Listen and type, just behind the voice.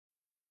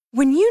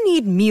When you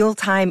need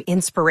mealtime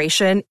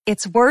inspiration,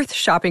 it's worth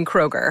shopping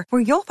Kroger,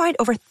 where you'll find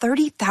over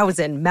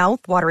 30,000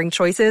 mouth-watering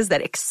choices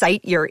that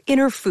excite your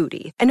inner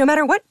foodie. And no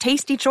matter what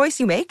tasty choice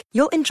you make,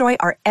 you'll enjoy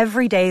our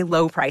everyday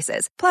low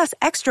prices, plus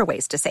extra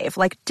ways to save,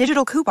 like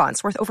digital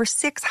coupons worth over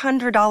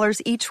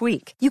 $600 each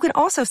week. You can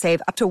also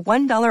save up to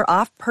 $1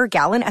 off per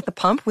gallon at the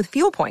pump with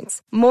fuel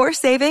points. More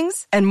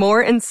savings and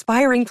more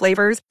inspiring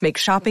flavors make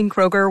shopping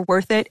Kroger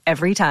worth it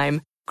every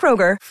time.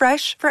 Kroger,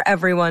 fresh for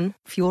everyone.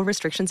 Fuel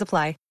restrictions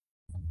apply.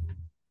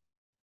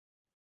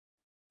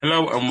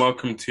 Hello and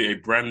welcome to a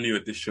brand new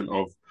edition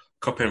of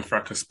Copy and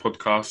Fracas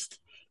podcast,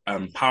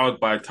 powered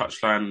by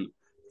Touchline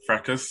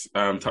Fracas,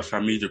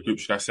 Touchline Media Group,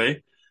 should I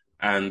say.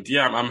 And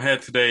yeah, I'm here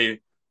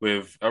today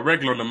with a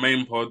regular on the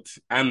main pod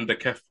and the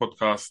Kef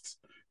podcast.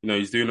 You know,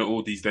 he's doing it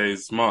all these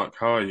days. Mark,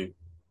 how are you?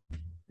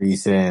 What are you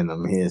saying?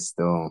 I'm here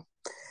still.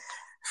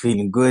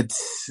 Feeling good.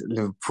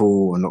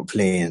 Liverpool are not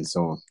playing,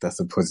 so that's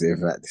a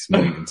positive at this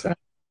moment in time.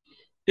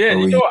 Yeah,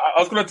 you know what?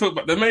 I was going to talk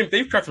about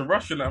they've tried to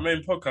rush in that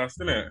main podcast,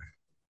 didn't it?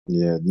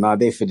 Yeah,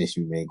 they finished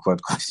with main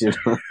podcast, you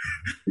know.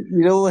 You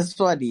know what's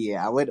funny?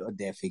 Yeah, I went on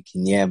there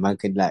thinking, yeah, man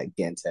could like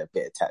get into a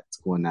bit of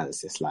tactical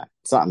analysis, like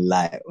something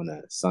light on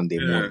a Sunday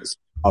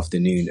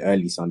morning,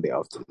 early Sunday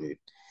afternoon.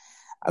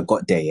 I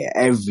got there, yeah,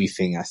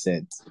 everything I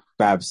said,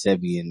 Bab,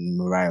 Sebi and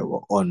Mariah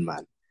were on,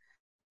 man.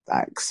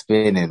 Like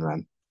spinning,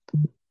 man.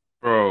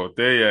 Bro,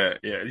 yeah.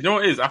 You know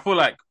what it is? I feel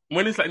like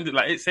when it's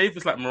like it's safe,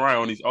 it's like Mariah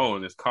on his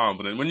own, it's calm.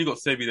 But then when you got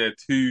Sebi there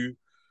too,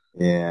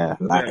 yeah,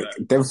 like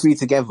them three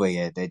together,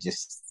 yeah,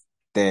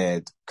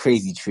 they're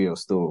crazy trio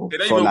still. They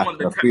don't even like want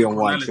the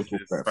 3-on-1 triple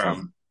threat,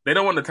 fam. They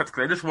don't want the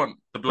tactical, they just want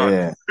the blood.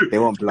 Yeah, they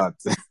want blood.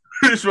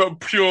 They just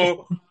want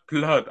pure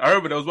blood. I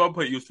remember there was one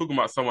point he was talking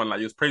about someone, like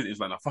he was praising, he was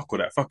like, nah, fuck all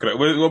that.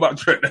 What about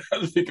Trent? I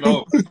was thinking,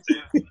 oh.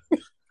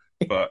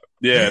 But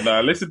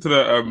yeah, listen to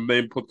the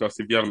main podcast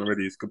if you haven't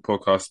already. It's a good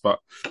podcast. But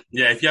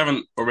yeah, if you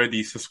haven't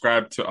already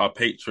subscribed to our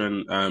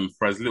Patreon,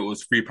 for as little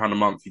as £3 a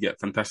month, you get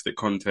fantastic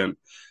content.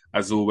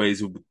 As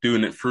always, we're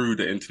doing it through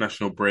the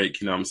international break.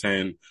 You know what I'm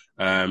saying?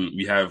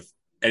 We have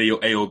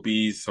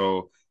AOBs,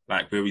 so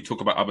like where we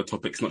talk about other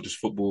topics, not just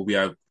football. We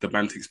have the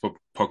Bantics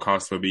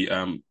podcast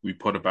where we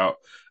pod about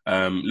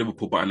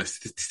Liverpool, but in a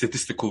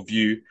statistical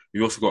view.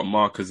 We also got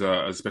Mark as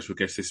a special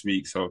guest this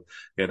week. So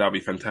yeah, that'll be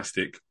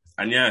fantastic.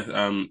 And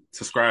yeah,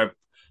 subscribe,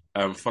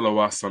 follow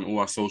us on all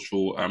our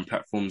social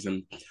platforms,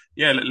 and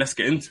yeah, let's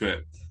get into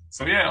it.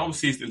 So yeah,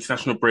 obviously it's the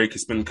international break.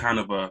 It's been kind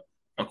of a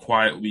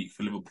quiet week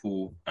for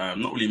Liverpool.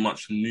 Not really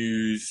much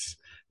news.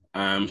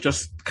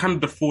 Just kind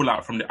of the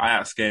fallout from the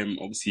Ajax game.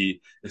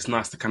 Obviously, it's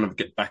nice to kind of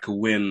get back a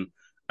win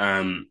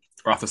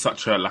after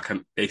such a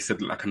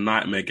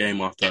nightmare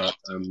game after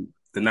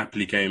the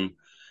Napoli game.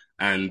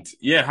 And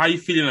yeah, how are you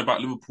feeling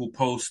about Liverpool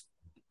post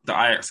the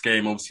Ajax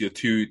game? Obviously,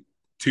 a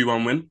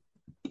 2-1 win.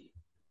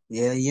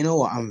 Yeah, you know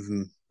what?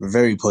 I'm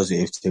very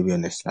positive, to be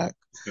honest. Like,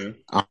 okay.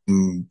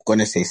 I'm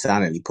gonna say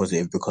silently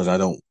positive because I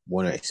don't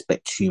want to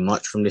expect too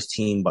much from this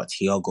team. But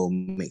Thiago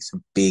makes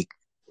a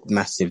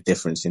massive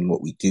difference in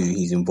what we do.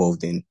 He's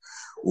involved in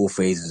all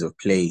phases of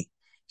play.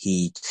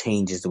 He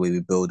changes the way we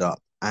build up,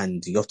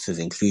 and Yotta's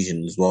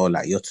inclusion as well.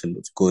 Like Yotta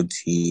looks good.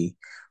 He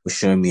was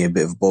showing me a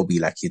bit of Bobby,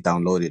 like he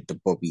downloaded the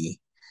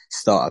Bobby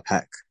starter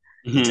pack,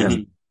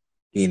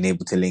 being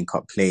able to link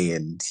up play,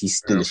 and he's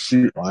still a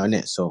shooter, isn't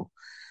it? So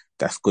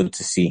that's good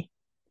to see.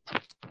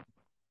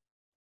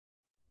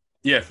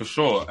 Yeah, for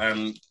sure.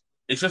 And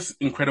it's just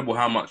incredible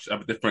how much of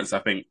a difference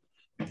I think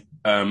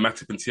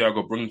Matip and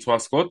Thiago bring to our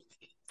squad.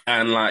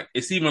 And like,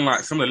 it's even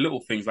like some of the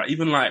little things, like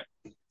even like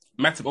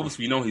Matip,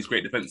 obviously we know he's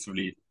great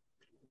defensively,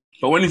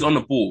 but when he's on the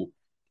ball,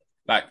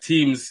 like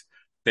teams,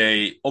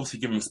 they obviously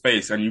give him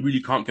space, and you really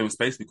can't give him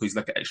space because he's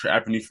like an extra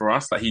avenue for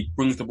us. Like he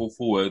brings the ball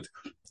forward,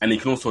 and he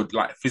can also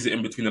like fizz it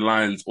in between the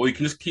lines, or you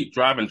can just keep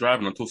driving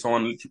until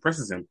someone literally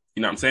presses him.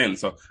 You know what I'm saying?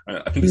 So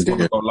I think it's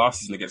one goal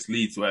last season against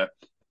Leeds where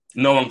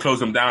no one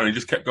closed him down. He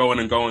just kept going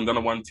and going, done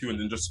a 1-2, and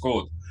then just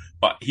scored.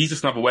 But he's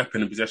just another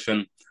weapon in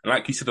possession. And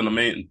like you said on the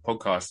main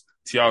podcast,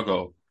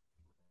 Thiago,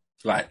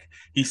 like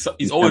he's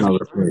always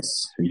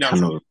replace. We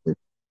cannot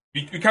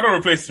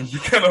replace him. We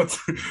cannot.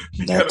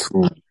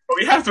 But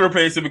we have to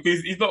replace him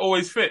because he's not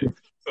always fit.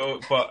 So,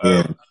 but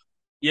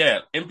yeah,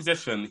 in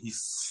possession,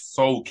 he's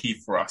so key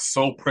for us,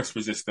 so press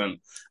resistant,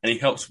 and he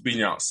helps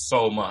Fabinho out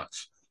so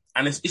much.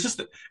 And it's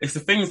the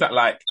things that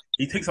like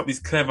he takes up these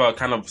clever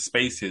kind of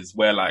spaces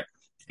where like,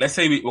 let's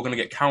say we're going to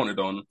get counted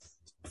on.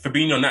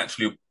 Fabinho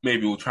naturally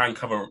maybe will try and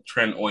cover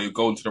Trent, or he'll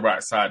go into the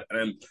right side, and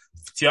then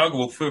Thiago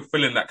will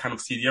fill in that kind of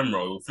CDM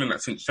role, will fill in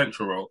that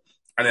central role.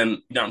 And then,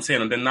 you know what I'm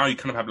saying? And then now you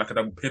kind of have like a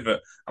double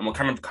pivot, and we're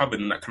kind of covered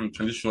in that kind of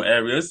transitional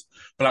areas.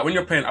 But like when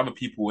you're playing other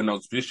people in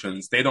those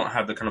positions, they don't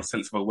have the kind of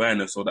sense of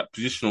awareness or that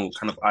positional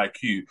kind of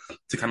IQ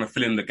to kind of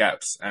fill in the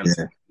gaps and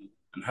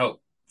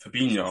help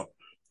Fabinho.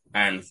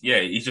 And yeah,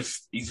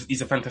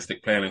 he's a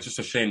fantastic player, and it's just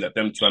a shame that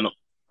them two are not.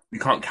 We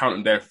can't count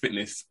on their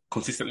fitness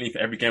consistently for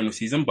every game of the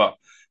season, but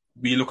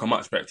we look a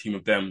much better team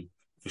of them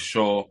for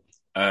sure.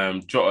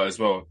 Jota as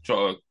well.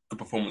 Jota, good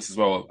performance as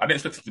well. I didn't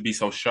expect him to be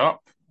so sharp.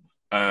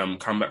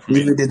 come back from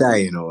Neither injury. did I,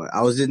 you know.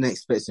 I wasn't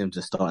expecting him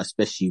to start,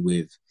 especially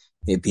with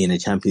it being a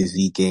Champions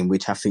League game,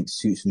 which I think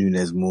suits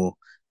Nunes more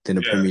than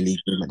a Yeah, Premier League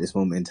game at this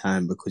moment in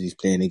time because he's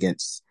playing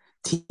against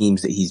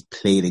teams that he's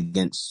played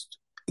against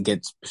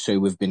so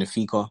with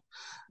Benfica.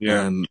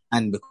 yeah,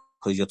 And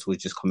because Jota was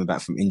just coming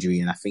back from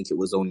injury, and I think it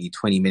was only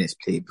 20 minutes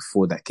played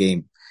before that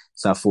game.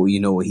 So I thought, you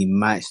know what, he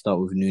might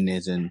start with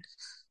Nunes and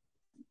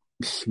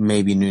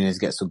maybe Nunes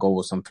gets a goal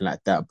or something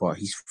like that. But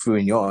he's through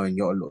in Jota and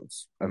Jota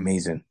looks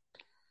amazing.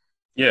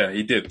 yeah.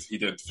 He did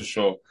for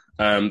sure.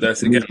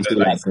 There's You can again,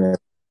 even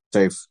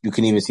see you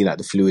can even see like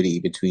the fluidity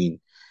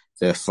between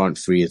the front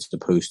three as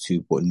opposed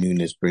to what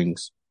Nunes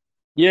brings.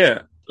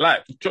 yeah,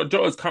 like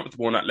Jota's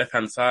comfortable on that left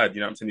hand side.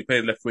 You know what I'm saying? He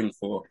plays left wing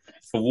for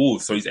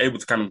Wolves, so he's able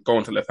to kind of go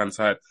onto the left hand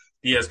side.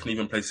 Diaz can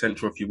even play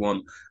central if you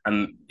want,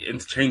 and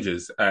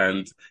interchanges.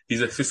 And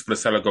his assist for the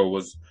Salah goal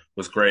was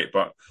great.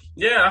 But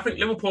yeah, I think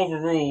Liverpool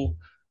overall,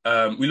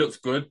 we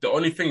looked good. The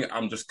only thing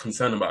I'm just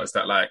concerned about is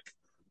that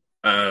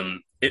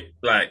it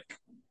like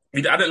I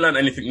didn't learn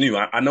anything new.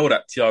 I know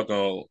that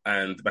Thiago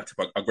and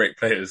Matip are great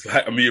players,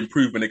 like, and we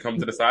improve when they come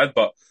to the side.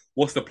 But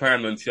what's the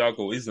plan when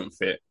Thiago isn't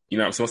fit? You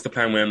know, so what's the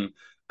plan when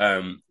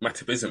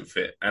Matip isn't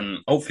fit? And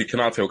hopefully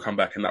Konate will come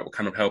back, and that will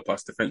kind of help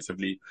us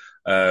defensively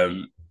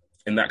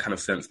in that kind of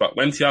sense. But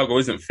when Thiago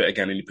isn't fit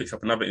again and he picks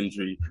up another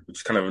injury, which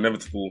is kind of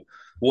inevitable,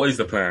 what is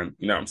the plan?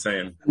 You know what I'm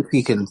saying?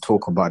 We can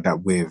talk about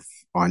that with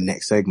our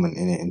next segment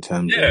in it in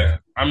terms of Yeah,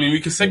 I mean, we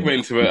can segue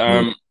into it.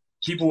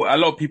 A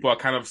lot of people are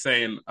kind of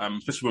saying,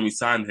 especially when we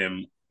signed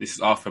him, this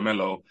is Arthur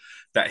Melo,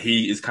 that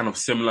he is kind of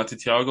similar to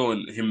Thiago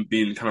and him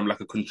being kind of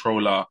like a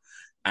controller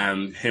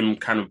and him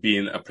kind of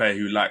being a player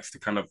who likes to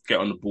kind of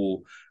get on the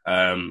ball,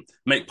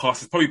 make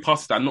passes, probably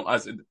passes that are not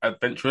as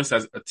adventurous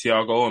as a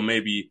Thiago or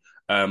maybe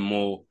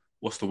more,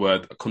 what's the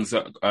word,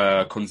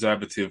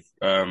 conservative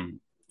kind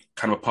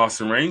of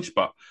passing range.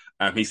 But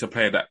he's a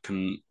player that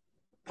can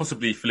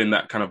possibly fill in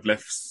that kind of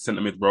left centre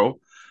mid role.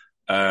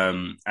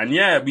 And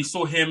yeah, we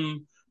saw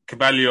him,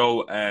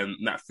 Carvalho, and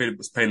Nat Phillips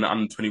was playing the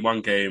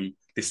under-21 game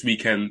this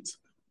weekend.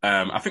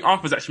 I think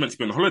Arthur's actually meant to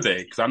be on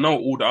holiday because I know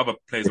all the other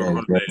players are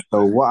on holiday.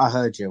 So what I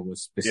heard here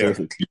was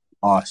specifically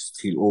asked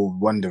to, or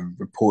one of the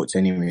reports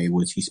anyway,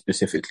 was he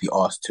specifically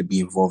asked to be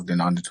involved in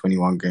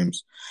under-21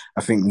 games.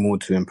 I think more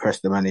to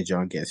impress the manager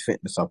and get his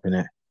fitness up in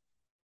it.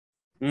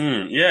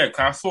 Yeah, cause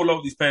I saw a lot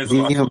of these players.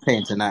 He's even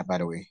playing tonight, by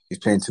the way. He's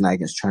playing tonight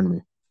against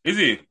Tranmere. Is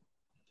he?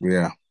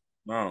 Yeah.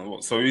 Wow.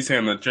 So you're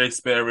saying that Jay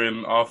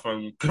Sperrin, Arthur,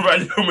 and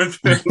Carvalho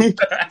midfield?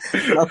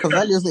 No,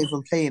 Carvalho's not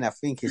even playing. I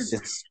think it's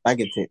just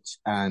Bagatich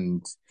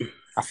and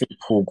I think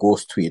Paul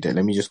Gorst tweeted it.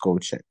 Let me just go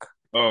check.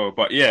 Oh,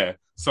 but yeah.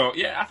 So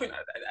yeah, I think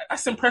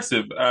that's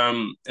impressive.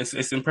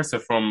 It's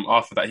impressive from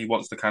Arthur that he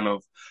wants to kind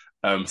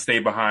of stay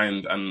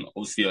behind, and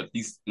obviously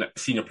these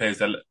senior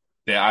players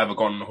they're either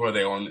gone on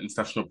holiday or on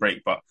international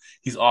break, but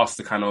he's asked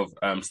to kind of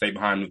stay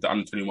behind with the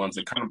under-21s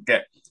and kind of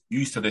get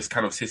used to this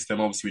kind of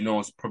system. Obviously, we know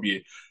it's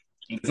probably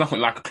there's nothing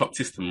like a Klopp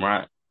system,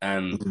 right?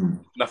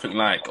 And nothing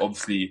like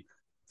obviously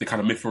the kind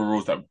of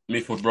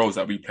midfield roles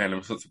that we play and the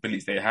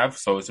responsibilities they have.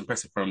 So it's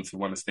impressive for him to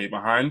want to stay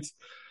behind.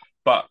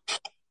 But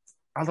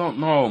I don't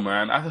know,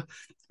 man.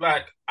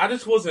 I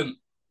just wasn't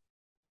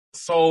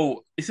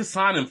so. It's a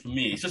signing for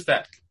me. It's just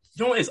that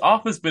you know what it is.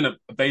 Arthur's been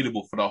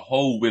available for the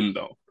whole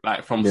window,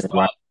 like from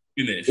start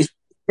to finish. It's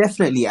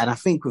definitely, and I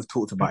think we've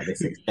talked about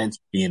this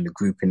extensively in the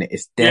group, and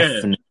it's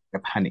definitely a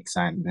panic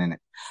sign, isn't it?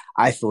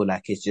 I feel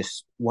like it's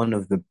just one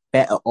of the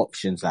better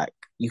options. Like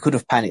you could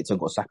have panicked and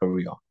got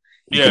Zakaria.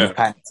 You could have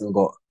panicked and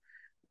got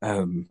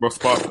Ross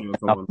Barkley or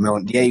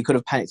someone. Yeah, you could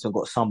have panicked and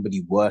got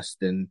somebody worse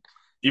than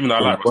even though I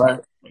like Ross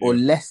Barkley, or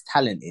less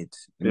talented.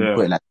 Yeah.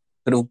 Put it like,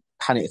 could have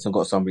panicked and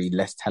got somebody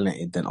less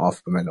talented than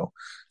Arthur Melo.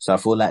 So I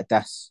feel like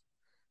that's,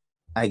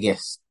 I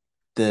guess,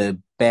 the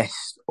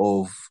best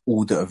of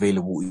all the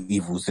available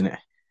evils, isn't it?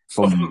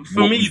 For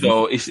me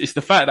though, it's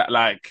the fact that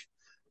like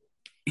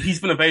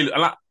he's been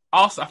available. Like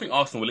I think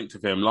Arsenal were linked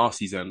with him last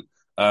season.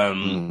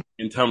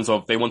 In terms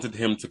of they wanted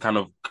him to kind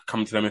of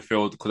come to their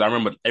midfield because I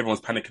remember everyone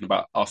was panicking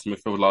about Arsenal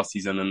midfield last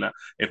season and that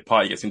if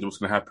Partey gets injured, what's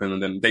going to happen?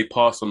 And then they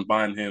passed on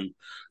buying him.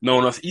 No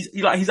one else.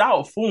 He's out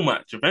of form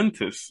at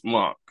Juventus.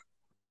 Mark,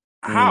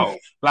 how?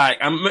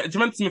 Like,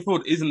 Juventus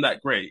midfield isn't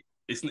that great.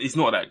 It's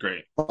not that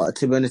great. But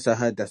to be honest, I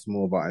heard that's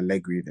more about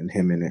Allegri than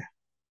him,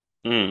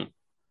 innit?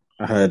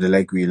 I heard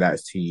Allegri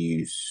likes to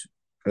use.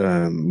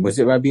 Was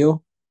it Rabiot?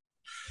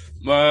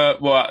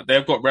 Well,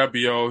 they've got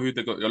Rabiot. Who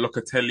they got?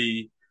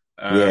 Locatelli.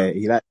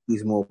 He likes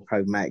these more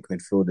pragmatic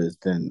midfielders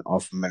than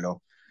Arthur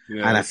Melo.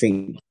 Yeah. And I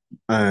think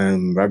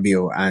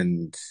Rabiot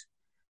and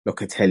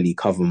Locatelli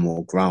cover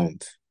more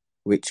ground,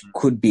 which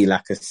could be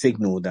like a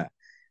signal that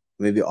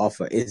maybe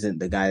Arthur isn't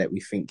the guy that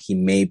we think he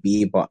may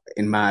be. But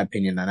in my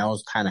opinion, and I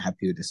was kind of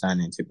happy with the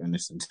signing, to be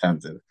honest, in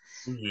terms of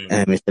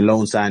it's a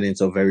loan signing,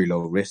 so very low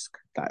risk.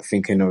 Like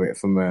thinking of it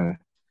from a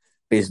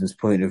business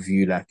point of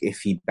view, like if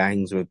he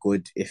bangs, we're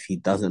good. If he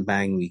doesn't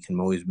bang, we can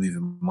always move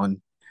him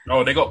on.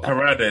 Oh, they got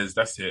Paredes.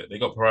 That's it. They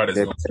got Paredes.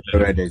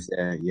 Paredes,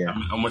 yeah.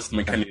 And Weston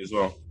McKennie as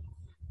well.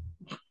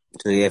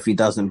 So yeah, if he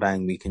doesn't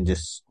bang, we can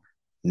just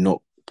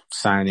not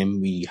sign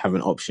him. We have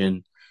an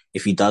option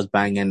if he does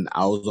bang. And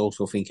I was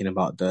also thinking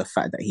about the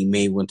fact that he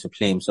may want to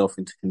play himself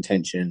into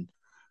contention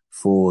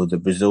for the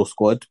Brazil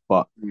squad,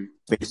 but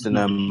based on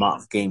the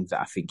amount of games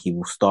that I think he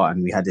will start,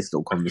 and we had this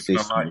little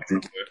conversation,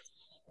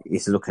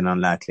 it's looking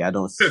unlikely. I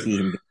don't see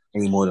him getting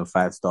any more than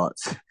 5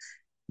 starts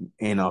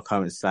in our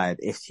current side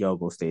if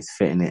Thiago stays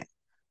fit in it.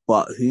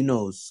 But who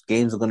knows?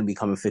 Games are going to be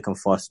coming thick and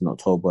fast in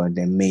October, and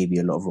there may be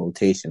a lot of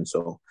rotation,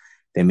 so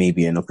there may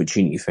be an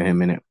opportunity for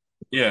him in it.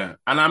 Yeah,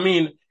 and I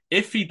mean,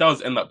 if he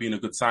does end up being a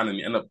good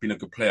signing, end up being a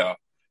good player,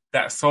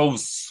 that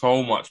solves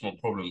so much more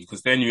problems,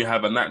 because then you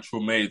have a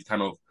natural made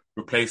kind of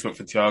replacement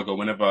for Thiago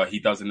whenever he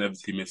does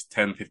inevitably miss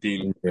 10,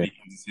 15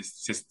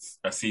 assists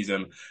a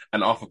season,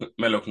 and Arthur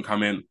Melo can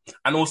come in.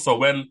 And also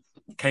when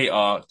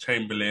Keita,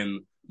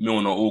 Chamberlain,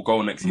 Milner all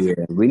go next season.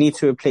 Yeah, we need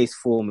to replace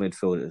 4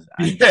 midfielders.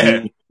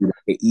 And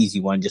an easy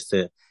one just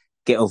to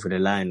get over the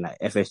line. Like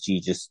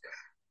FSG, just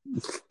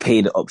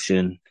pay the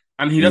option.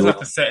 And he doesn't have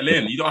to settle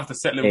in. You don't have to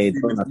settle in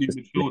with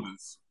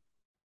midfielders.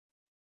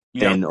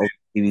 Then obviously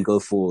we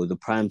go for the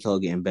prime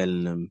target in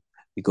Bellingham.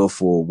 We go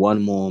for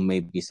one more,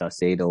 maybe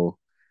Salcedo.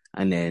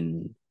 And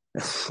then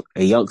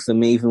a youngster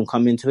may even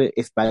come into it.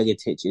 If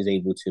Bagatic is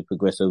able to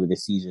progress over the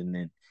season,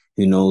 then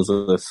who knows,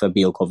 or if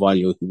Fabio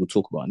Carvalho, who we'll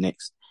talk about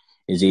next,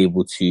 is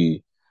able to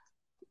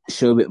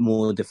show a bit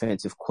more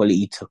defensive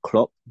quality to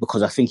Klopp,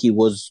 because I think he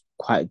was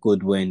quite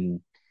good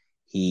when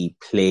he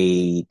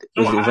played.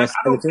 I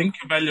don't think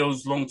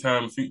Carvalho's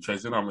long-term future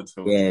is in our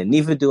midfield. Yeah,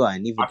 neither do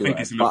I. I think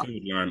it's in the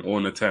field line or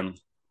in the 10.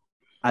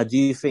 I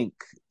do think,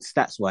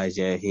 stats-wise,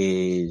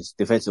 his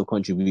defensive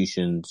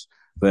contributions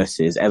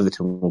versus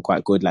Everton were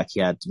quite good. Like,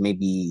 he had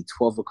maybe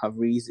 12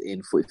 recoveries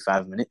in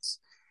 45 minutes,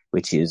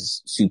 which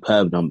is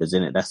superb numbers,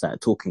 isn't it? That's like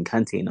talking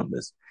Kante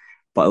numbers.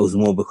 But it was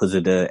more because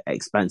of the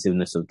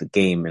expansiveness of the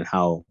game and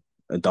how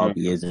a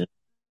derby is,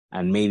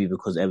 and maybe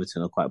because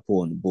Everton are quite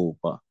poor on the ball.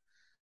 But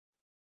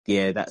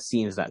yeah, that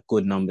seems like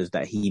good numbers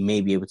that he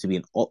may be able to be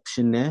an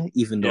option there,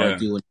 even though I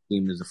do want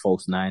him as a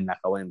false 9. Like,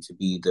 I want him to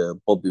be the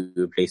Bobby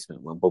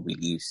replacement when Bobby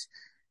leaves.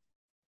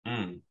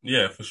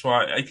 Yeah, for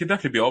sure. It could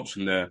definitely be an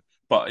option there.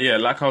 But yeah,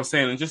 like I was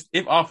saying, just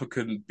if Arthur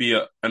could be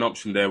an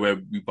option there where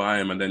we buy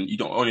him and then you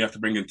don't only have to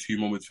bring in 2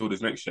 more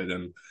midfielders next year,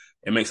 then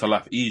it makes our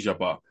life easier.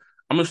 But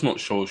I'm just not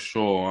so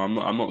sure. I'm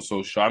not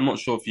so sure. I'm not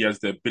sure if he has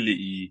the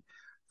ability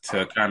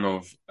to kind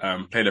of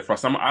play there for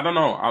us. I don't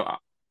know.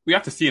 We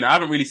have to see him. I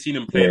haven't really seen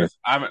him play.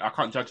 I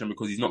can't judge him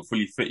because he's not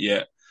fully fit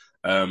yet.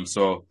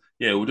 So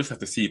yeah, we'll just have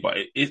to see. But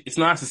it's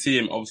nice to see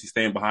him obviously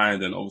staying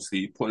behind and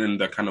obviously putting in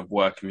the kind of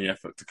work and the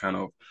effort to kind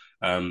of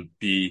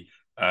be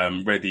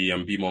ready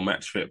and be more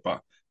match fit.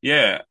 But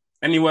yeah,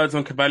 any words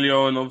on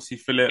Carvalho and obviously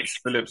Phillips?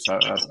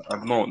 I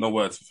have no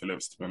words for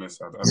Phillips, to be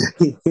honest.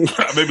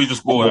 Maybe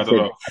just bored. I don't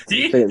know.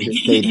 He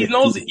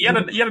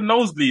had a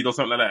nosebleed or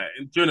something like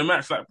that during the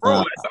match. Like,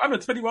 bro, it's an under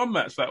 21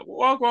 match. Like,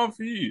 what's going on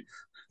for you?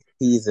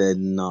 He's a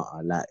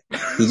nutter. Like,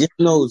 he just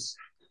knows.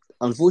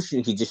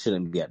 Unfortunately, he just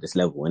shouldn't be at this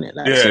level, innit?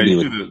 Like, yeah, he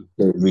did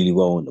really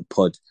well on the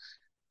pod.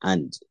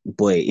 And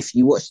boy, if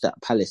you watch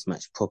that Palace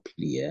match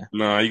properly,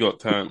 he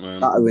got turned, man.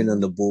 Stuttering on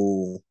the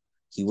ball,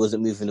 he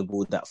wasn't moving the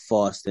ball that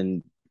fast.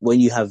 And when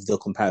you have the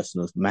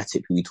comparison of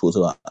Matip, who we talked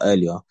about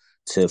earlier,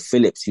 to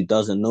Phillips, who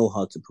doesn't know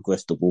how to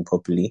progress the ball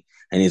properly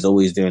and is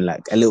always doing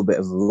like a little bit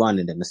of a run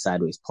and then a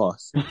sideways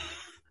pass,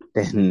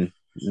 then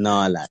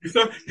like,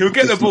 so he'll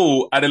get the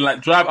ball and then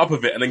like drive up a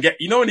bit and then get,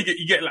 you know, when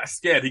you get like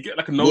scared, he get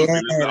like a nose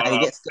and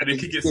then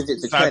he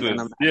gets sideways.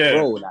 Like,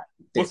 bro, like,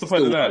 what's the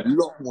point of that? A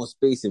lot more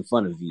space in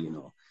front of you, you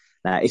know.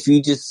 Like, if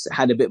you just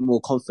had a bit more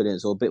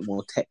confidence or a bit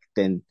more tech,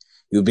 then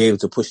you'll be able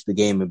to push the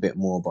game a bit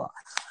more. But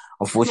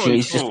unfortunately,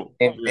 it's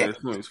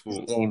not his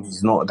fault.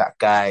 He's not that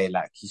guy.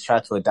 Like, he's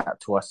tried to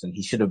adapt to us and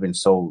he should have been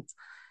sold,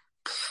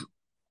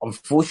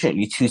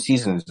 unfortunately, 2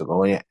 seasons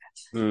ago,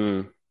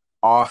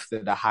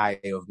 after the high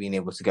of being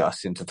able to get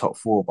us into top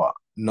 4. But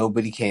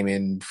nobody came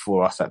in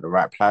for us at the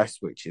right price,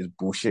 which is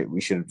bullshit.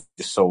 We should have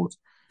just sold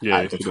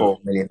at the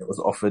 12 million that was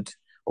offered,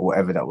 or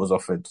whatever that was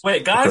offered.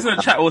 Wait, guys in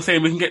the chat were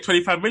saying we can get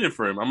 25 million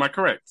for him. Am I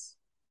correct?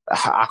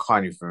 I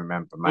can't even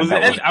remember,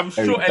 man. I'm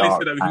sure Ellis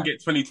said that we can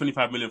get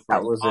 25 million for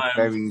him. That was a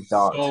very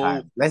dark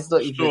time. Let's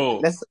not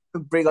even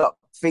bring up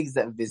things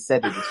that have been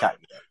said in the chat.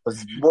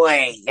 Because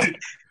boy,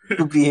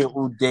 could be here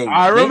all day.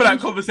 I remember that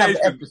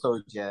conversation.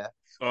 Episode,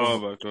 Oh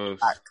my gosh.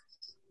 Like,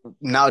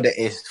 now that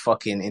it's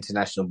fucking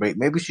international break,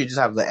 maybe we should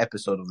just have the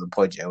episode of the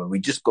pod where we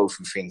just go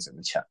through things in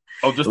the chat.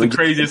 Oh, just the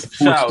craziest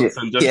shouts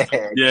and just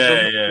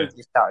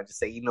just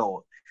say, you know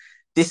what,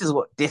 this is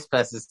what this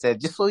person said,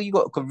 just so you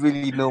could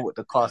really know what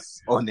the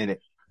cast's on in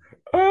it.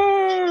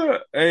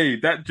 Hey,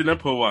 that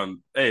Gineppo one.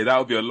 Hey, that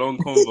would be a long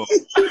convo.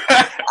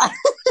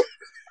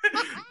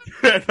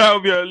 That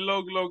would be a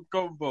long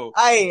combo.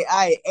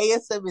 Aye,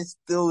 ASM is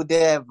still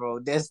there, bro.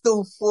 There's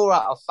still 4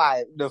 out of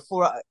 5. No,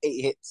 4 out of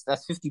 8 hits.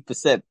 That's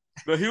 50%.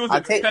 But he was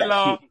a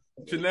Teller,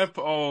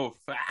 Gineppo.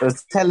 It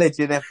was Teller,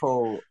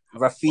 Gineppo,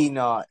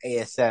 Rafinha,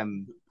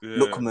 ASM,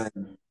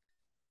 Lookman,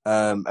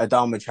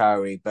 Adama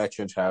Traore,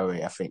 Bertrand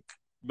Traore, I think.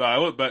 No, I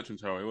want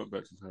Bertrand Traore. I want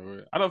Bertrand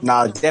Traore. I don't think.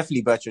 No,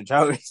 definitely Bertrand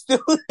Traore still.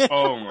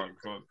 Oh my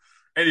god.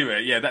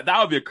 Anyway, yeah, that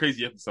would be a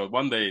crazy episode.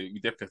 One day we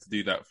definitely have to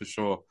do that for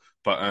sure.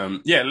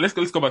 But yeah, let's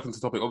go back into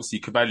the topic. Obviously,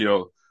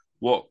 Carvalho.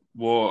 What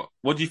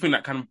do you think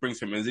that kind of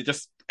brings him? Is it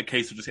just a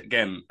case of just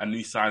again a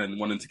new signing,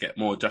 wanting to get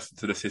more adjusted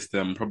to the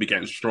system, probably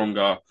getting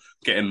stronger,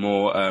 getting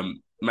more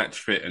match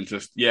fit, and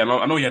just yeah.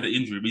 I know he had an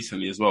injury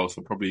recently as well,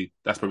 so probably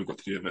that's probably got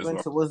to do with it as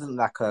well. It wasn't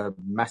like a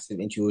massive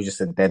injury, it was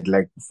just a dead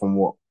leg from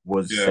what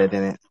was Yeah, said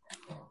in it.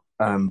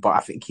 But I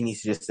think he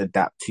needs to just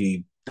adapt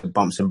to the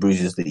bumps and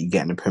bruises that you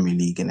get in the Premier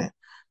League, in it.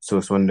 So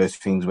it's one of those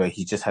things where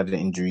he just had an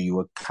injury. You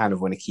would kind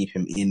of want to keep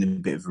him in a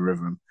bit of a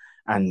rhythm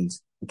and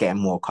get him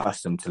more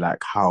accustomed to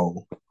like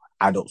how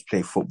adults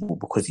play football,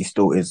 because he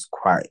still is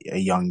quite a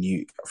young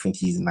youth. I think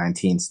he's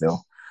 19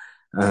 still.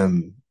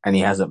 And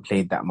he hasn't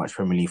played that much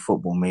Premier League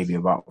football, maybe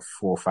about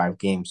 4 or 5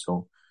 games.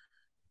 So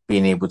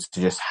being able to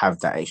just have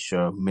that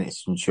extra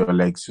minutes into your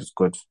legs is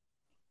good.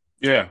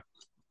 yeah,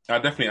 I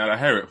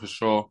hear it for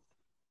sure.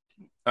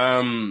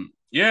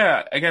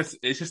 Yeah, I guess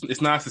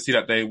it's nice to see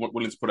that they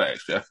willing to put that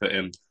extra effort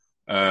in.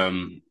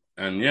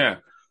 And yeah,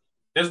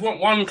 there's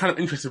one kind of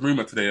interesting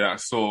rumor today that I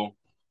saw.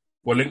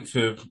 Were linked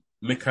with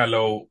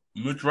Mikhailo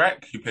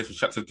Mudryk, who plays for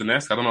Shakhtar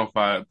Donetsk. I don't know if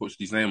I butchered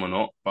his name or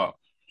not, but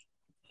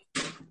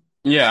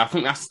yeah, I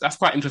think that's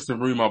quite interesting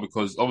rumor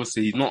because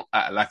obviously he's not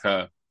at like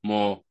a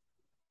more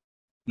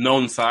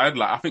known side.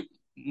 Like I think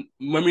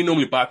when we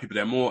normally buy people,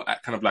 they're more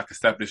at kind of like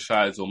established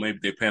sides, or maybe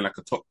they're playing like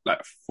a top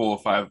like 4 or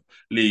 5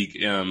 league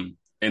in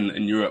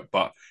Europe.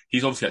 But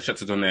he's obviously at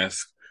Shakhtar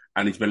Donetsk,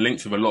 and he's been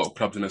linked with a lot of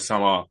clubs in the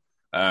summer.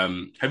 Have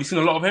you seen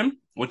a lot of him?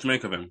 What do you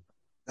make of him?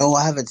 No,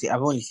 I haven't seen.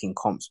 I've only seen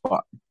comps,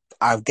 but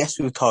I guess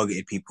we've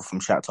targeted people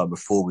from Shakhtar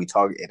before. We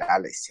targeted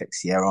Alex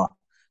Teixeira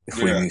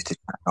before we Yeah, moved to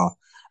Shakhtar,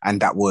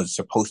 and that was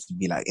supposed to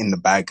be like in the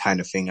bag kind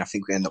of thing. I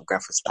think we ended up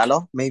going for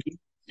Salah, maybe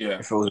yeah.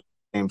 if it was at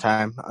the same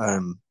time.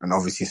 And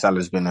obviously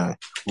Salah's been a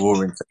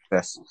roaring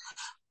success,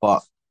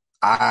 but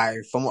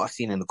from what I've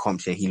seen in the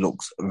comps here, he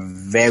looks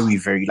very,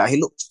 very like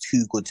he looks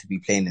too good to be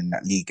playing in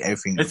that league.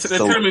 Everything is They're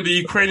so, telling me the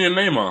Ukrainian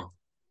Neymar.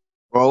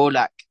 bro.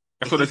 Like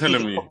That's if what you they're see the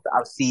telling me. comps that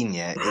I've seen,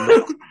 yeah, it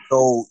looks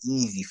so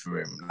easy for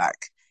him.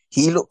 Like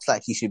he looks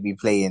like he should be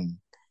playing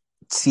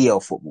CL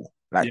football.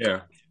 Like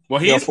Yeah. Well,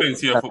 he CL is playing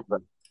football. CL football.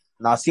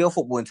 Now CL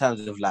football in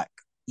terms of like,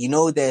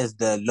 there's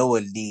the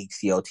lower league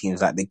CL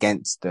teams like the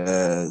Ghents,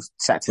 the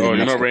Shakhtar Oh,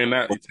 you're not Donetsk. rating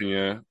that thing,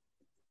 yeah.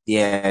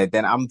 Yeah,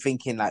 then I'm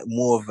thinking like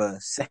more of a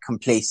second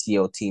place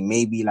CL team,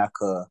 maybe like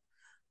a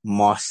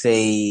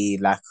Marseille,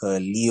 like a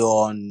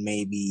Lyon,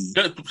 maybe.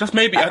 Just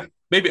maybe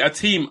a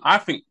team. I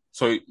think.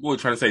 So what we're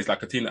trying to say is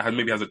like a team that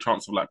maybe has a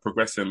chance of like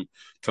progressing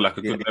to like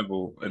a Yeah, good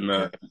level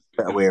yeah,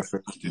 better way of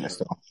thinking it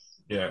still.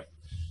 yeah.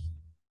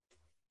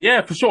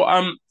 Yeah, for sure.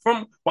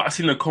 From what I've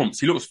seen in the comps,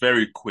 he looks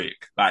very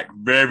quick, like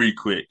very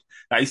quick.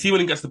 Like you see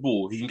when he gets the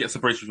ball, he can get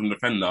separation from the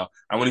defender,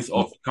 and when he's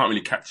off, you can't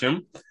really catch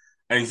him.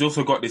 And he's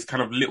also got this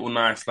kind of little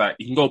nice, like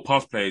he can go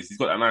past players. He's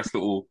got that nice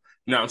little,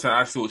 you know what I'm saying,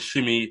 nice little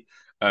shimmy.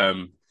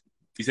 Um,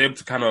 he's able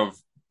to kind of,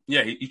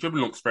 yeah, his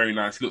dribbling looks very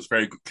nice. He looks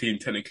very good, clean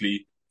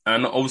technically,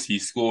 and obviously he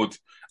scored.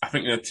 I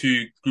think in the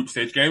 2 group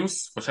stage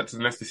games for Shakhtar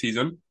Donetsk this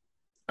season.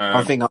 One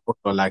Um, thing I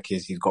also like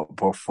is he's got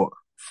both foot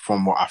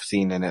from what I've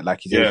seen in it. Like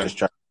he's able yeah, to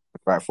strike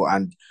with right foot,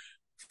 and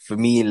for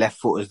me, left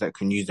footers that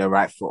can use their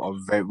right foot are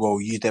very well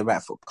use their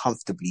right foot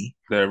comfortably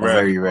they're are rare.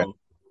 very rare.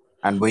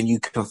 And when you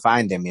can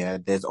find them, yeah,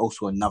 there's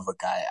also another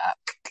guy at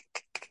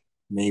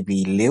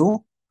maybe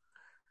Lille.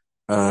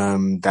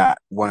 That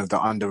one of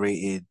the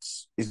underrated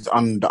is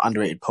on the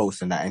underrated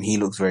post and that, and he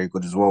looks very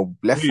good as well.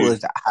 Left Who, footers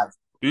that have,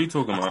 who are you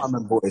talking I can't about?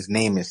 remember what his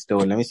name is still.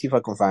 Let me see if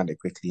I can find it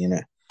quickly.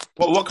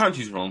 What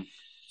country's from?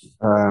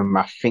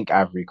 I think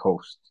Ivory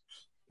Coast.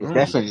 It's Mm.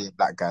 definitely a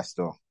black guy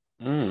still.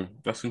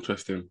 That's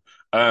interesting.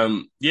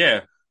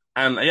 Yeah,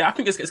 and yeah, I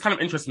think it's kind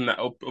of interesting that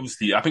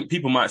obviously I think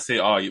people might say,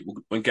 "Oh,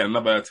 we'll get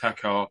another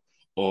attacker,"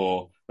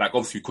 or like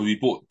obviously because we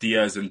bought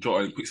Diaz and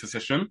Jota in quick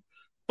succession.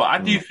 But I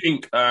do Mm.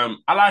 think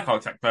I like our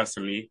attack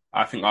personally.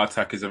 I think our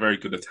attack is a very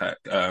good attack.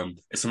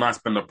 It's a nice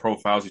blend of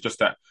profiles. It's just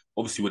that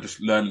obviously we're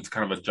just learning to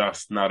kind of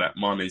adjust now that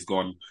Mane's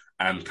gone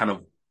and kind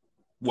of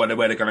where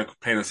they're going to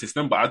play in the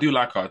system. But I do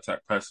like our attack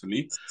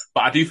personally.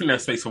 But I do think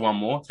there's space for one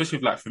more, especially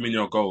if like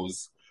Firmino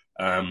goes.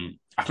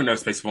 I think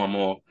there's space for one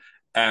more.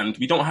 And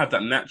we don't have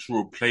that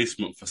natural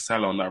replacement for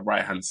Salah on that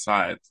right hand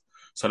side.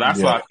 So that's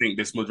why Yeah, I think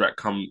this Mudryk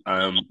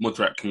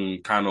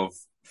can kind of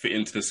fit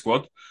into the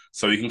squad.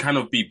 So he can kind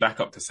of be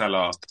back up to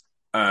Salah.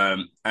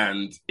 And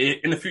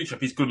in the future,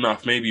 if he's good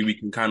enough, maybe we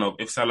can kind of,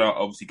 if Salah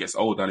obviously gets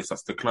older and he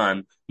starts to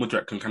decline,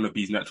 Mudryk can kind of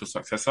be his natural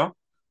successor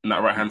on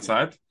that right hand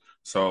side.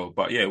 So,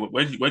 but yeah,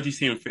 where do you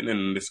see him fitting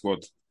in this squad?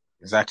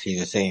 exactly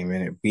the same.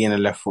 And being a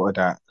left footer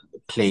that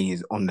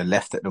plays on the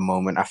left at the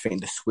moment, I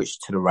think the switch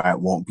to the right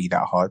won't be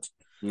that hard.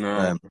 No,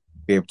 Um,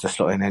 be able to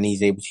slot in, and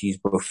he's able to use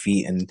both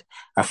feet, and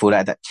I feel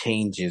like that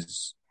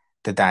changes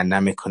the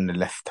dynamic on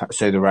the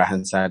so the right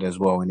hand side as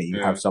well. And you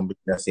yeah, have somebody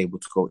that's able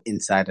to go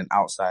inside and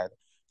outside,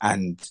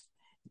 and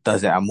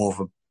does it at more of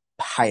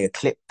a higher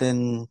clip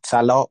than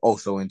Salah.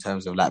 Also in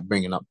terms of like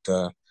bringing up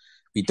the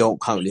we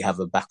don't currently have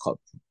a backup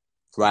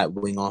right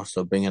winger,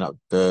 so bringing up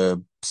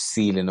the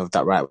ceiling of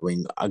that right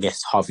wing, I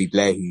guess Harvey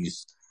Blair,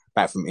 who's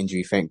back from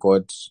injury, thank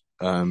God.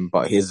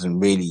 But he isn't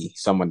really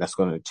someone that's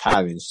going to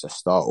challenge to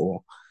start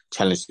or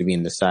challenge to be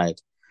in the side.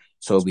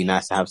 So it'd be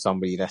nice to have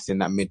somebody that's in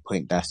that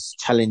midpoint that's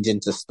challenging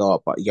to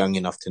start, but young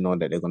enough to know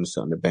that they're going to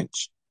sit on the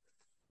bench.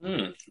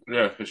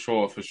 Yeah, for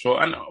sure, for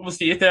sure. And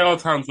obviously, if there are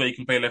times where you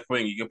can play left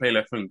wing, you can play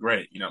left wing,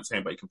 great. You know what I'm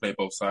saying? But you can play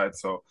both sides.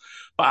 So,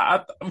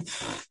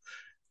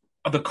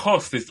 the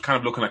cost is kind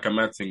of looking like a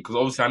mad thing because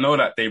obviously I know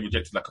that they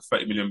rejected like a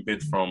 30 million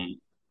bid from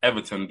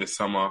Everton this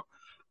summer.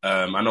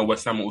 I know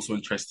West Ham are also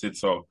interested,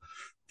 so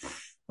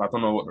I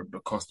don't know what the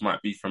cost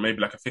might be for maybe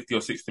like a 50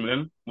 or 60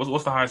 million.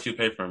 What's the highest you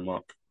pay for him,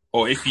 Mark?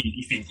 Or if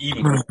he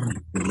even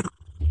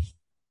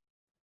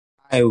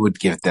I would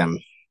give them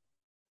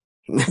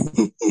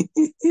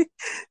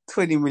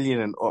 20 million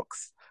and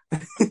ox.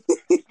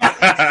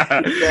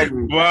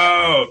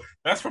 Wow,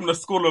 that's from the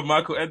school of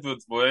Michael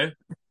Edwards, boy.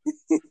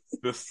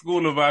 The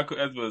school of Michael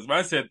Edwards.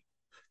 Man said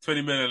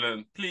 20 million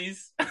and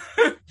please.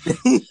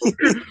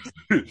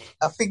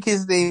 I think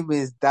his name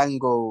is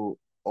Dango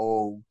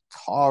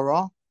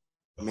Otara,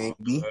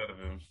 maybe.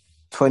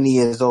 20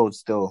 years old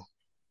still.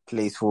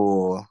 Plays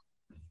for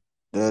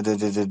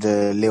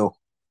the Lille.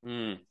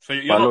 So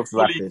you're not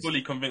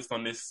fully convinced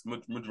on this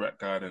Mudryk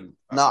guy then?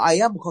 No, I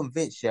am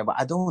convinced, yeah, but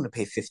I don't want to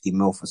pay 50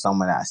 mil for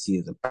someone that I see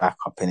as a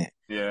backup in it.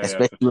 Yeah,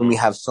 especially when we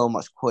have so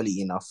much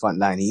quality in our front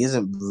line. He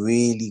isn't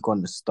really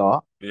going to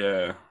start.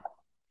 Yeah.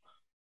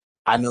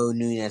 I know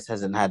Nunez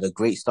hasn't had a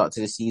great start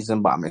to the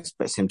season, but I'm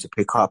expecting him to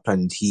pick up,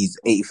 and he's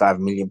 £85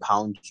 million.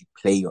 You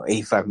play your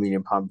 £85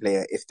 million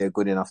player if they're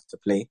good enough to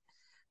play.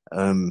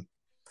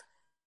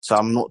 So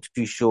I'm not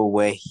too sure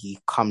where he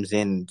comes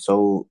in.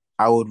 So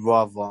I would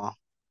rather,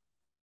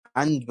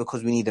 and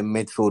because we need a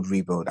midfield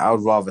rebuild, I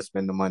would rather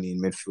spend the money in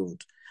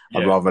midfield. Yeah.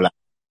 I'd rather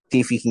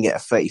see if we can get a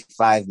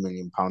 £35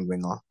 million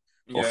winger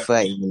or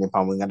 £30 million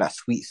winger, that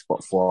sweet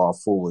spot for our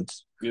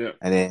forwards. Yeah.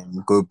 And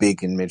then go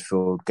big in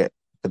midfield, get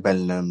the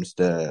Bellinghams,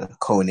 the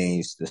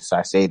Kones, the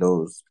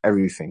Caicedos,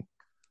 everything.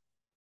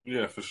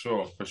 Yeah, for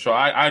sure.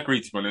 I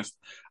agree, to be honest.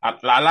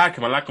 I like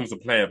him as a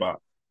player, but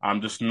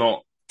I'm just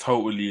not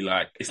totally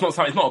it's not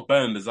a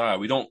burning desire.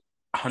 We don't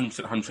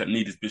 100%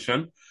 need his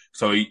vision.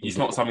 So it's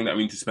not something that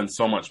we need to spend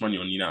so much money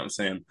on, you know what I'm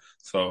saying?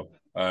 So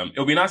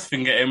it'll be nice if we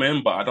can get him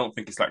in, but I don't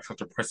think it's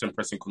such a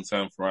pressing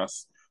concern for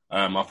us.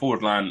 Our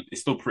forward line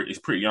is still pretty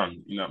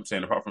young, you know what I'm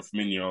saying, apart from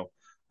Firmino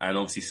and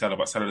obviously Salah,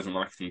 but Salah doesn't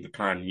like him to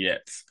decline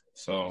yet.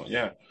 So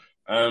yeah.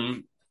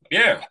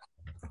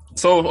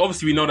 So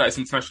obviously we know that it's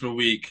International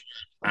Week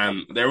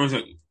and there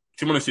isn't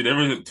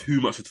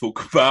too much to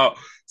talk about.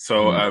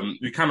 So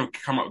we kind of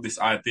come up with this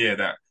idea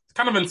that it's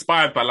kind of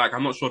inspired by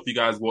I'm not sure if you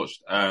guys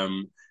watched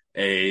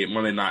a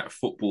Monday Night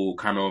Football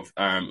kind of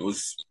it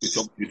was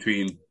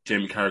between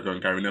Jamie Carragher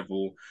and Gary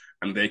Neville,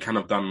 and they kind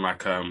of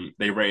done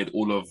they rated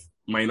all of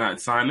Man United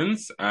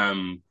signings.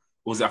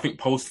 Was it, I think,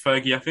 post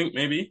Fergie, I think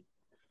maybe.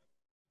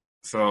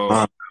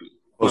 So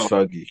post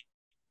Fergie.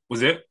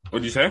 Was it? What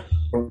did you say?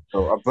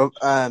 So,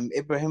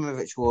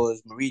 Ibrahimovic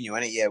was Mourinho,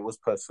 and it was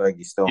post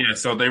Fergie still. Yeah,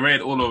 so they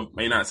rated all of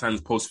Man United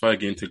signings post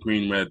Fergie into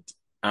green,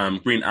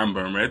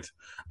 amber, and red,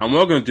 and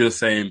we're going to do the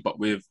same, but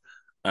with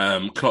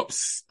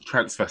Klopp's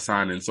transfer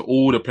signing. So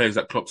all the players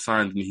that Klopp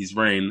signed in his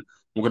reign,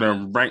 we're going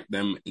to rank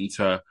them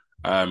into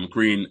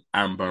green,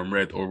 amber, and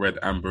red, or red,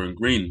 amber, and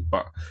green.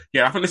 But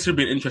yeah, I think this should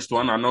be an interesting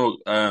one. I know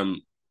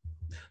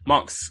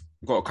Mark's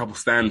got a couple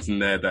stands in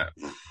there that.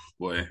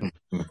 Boy,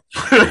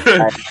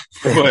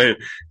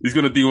 he's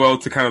going to do well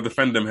to kind of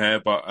defend them here.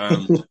 But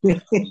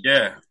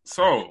yeah,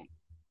 so,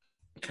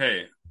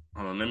 okay.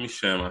 Hold on, let me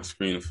share my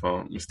screen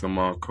for Mr.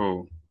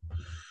 Marco.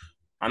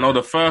 I know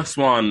the first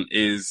one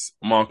is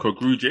Marko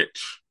Grujic.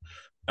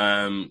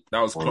 That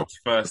was Klopp's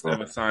first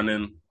ever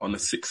signing on the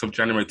 6th of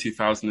January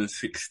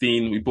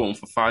 2016. We bought him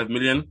for $5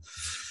 million.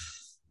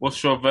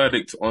 What's your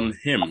verdict on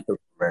him?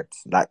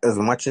 As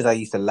much as I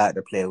used to like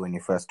the player when he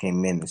first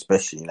came in,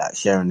 especially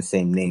sharing the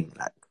same name,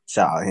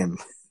 shout out him.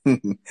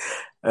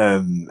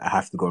 I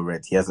have to go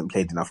red. He hasn't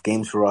played enough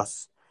games for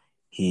us.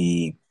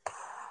 He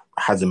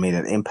hasn't made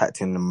an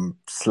impact in the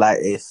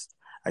slightest.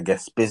 I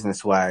guess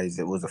business-wise,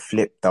 it was a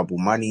flip, double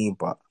money,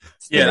 but...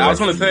 Yeah, I was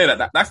going to say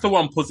that's the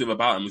one positive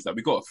about him, is that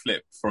we got a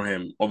flip from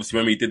him. Obviously,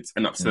 when we did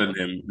end up selling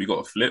him, we got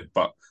a flip,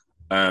 but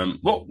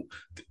what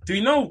do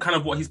you know kind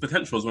of what his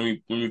potential was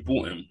when we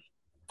bought him?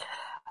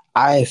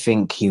 I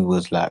think he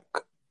was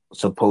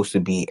supposed to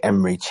be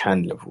Emre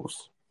Can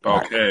levels.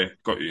 Okay,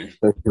 got you.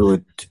 So he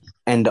would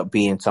end up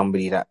being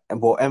somebody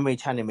Emre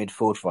Can in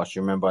midfield for us,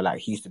 you remember,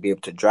 he used to be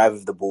able to drive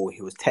with the ball.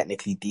 He was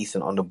technically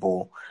decent on the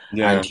ball.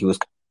 Yeah. And he was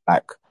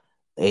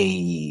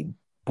a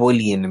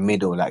bully in the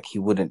middle. He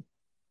wouldn't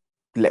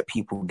let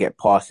people get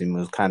past him. He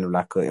was kind of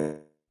a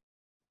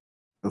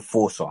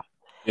enforcer.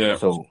 Yeah.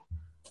 So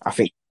I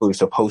think it was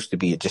supposed to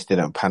be. It just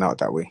didn't pan out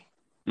that way.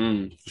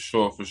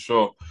 For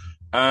sure.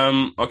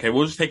 Okay,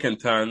 we'll just take it in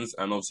turns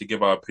and obviously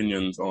give our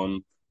opinions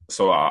on.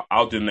 So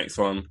I'll do the next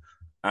one.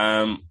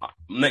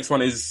 Next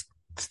one is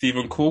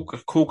Stephen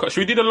Cook.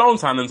 Should we do the loan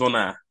signings on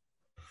there?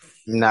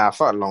 Nah,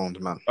 fuck loans,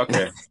 man.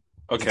 Okay,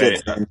 okay.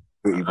 Get to the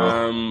nitty-gritty,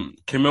 bro.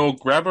 Camille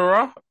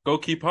Grabara,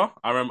 goalkeeper.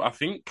 I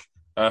think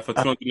for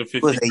He was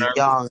 250 a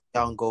grand.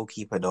 young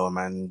goalkeeper though,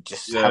 man.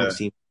 Just haven't Yeah,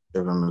 seen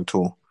much of him at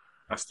all.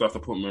 I still have to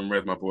put him in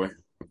red, my boy.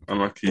 Yeah,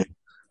 Unlucky.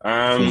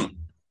 I think.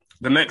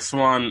 The next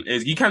one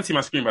is you can't see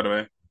my screen by the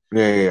way.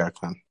 Yeah, I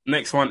can.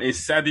 Next one is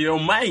Sadio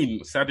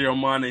Mane. Sadio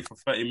Mane for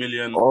 30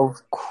 million.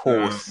 Of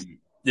course,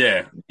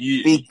 Yeah,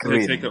 you big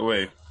take it green,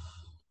 away.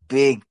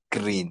 big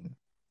green,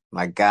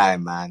 my guy,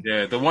 man.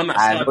 Yeah, the one that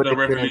I started know the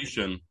there's been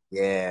revolution.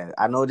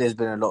 I know there's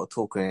been a lot of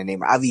talk on your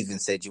name. I've even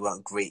said you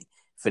weren't great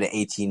for the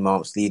 18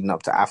 months leading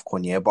up to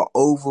AFCON, yeah. But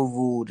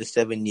overall, the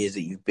 7 years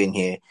that you've been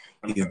here,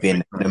 you've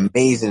been an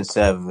amazing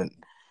servant.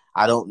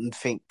 I don't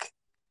think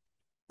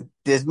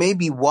there's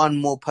maybe one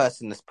more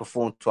person that's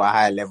performed to a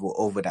higher level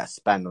over that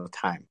span of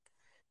time.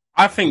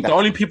 I think the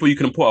only people you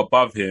can put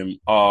above him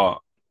are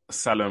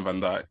Salah and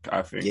Van Dijk,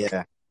 I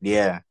think.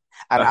 Yeah.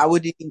 And I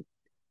would even,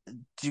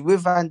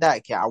 with Van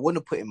Dijk, I want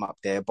to put him up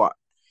there, but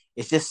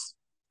it's just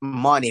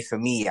Mane for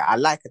me. I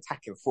like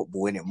attacking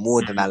football in it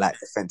more than I like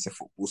defensive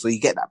football, so you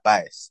get that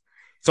bias.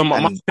 So my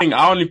thing,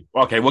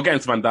 we'll get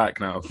into Van Dijk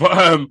now,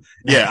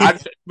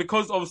 but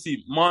because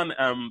obviously Van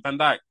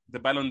Dijk, the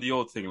Ballon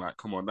d'Or thing, like,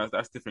 come on,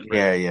 that's different.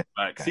 Right? Yeah.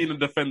 Like seeing a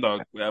defender,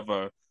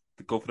 whatever,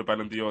 to go for the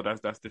Ballon d'Or,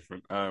 that's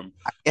different. I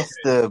guess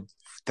the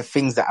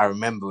things that I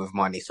remember with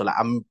Mane, so like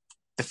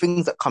the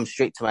things that come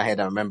straight to my head.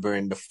 I remember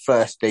in the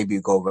first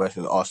debut goal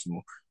versus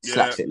Arsenal,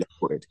 slaps it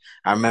left-footed.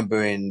 I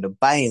remember in the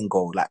Bayern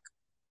goal, like,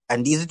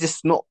 and these are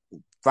just not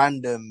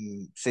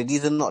random. So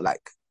these are not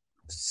like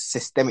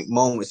systemic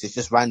moments. It's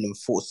just random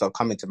thoughts that are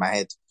coming to my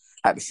head.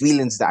 Like the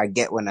feelings that I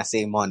get when I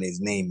say Mane's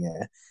name,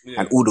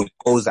 and all the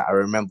goals that I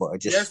remember are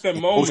just the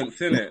moments,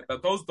 innit?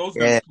 Those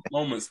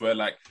moments where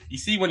like you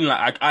see when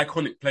like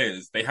iconic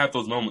players, they have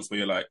those moments where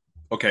you're like,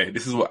 okay,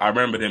 this is what I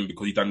remember him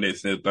because he done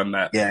this, he's done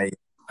that. Yeah.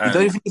 You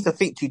don't even need to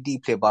think too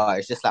deeply about it.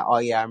 It's just like, oh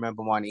yeah, I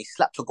remember Mane. He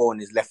slapped a goal on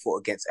his left foot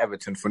against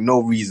Everton for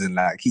no reason.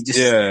 Like he just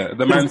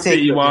the Man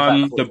City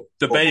one, the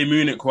Bayern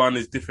Munich one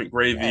is different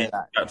gravy,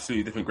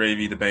 absolutely different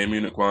gravy. The Bayern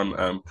Munich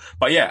one,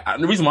 but yeah,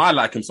 and the reason why I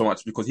like him so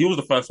much is because he was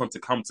the first one to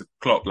come to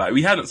Klopp. Like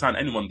we hadn't signed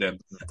anyone then,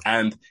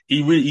 and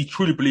he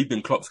truly believed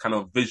in Klopp's kind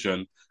of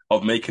vision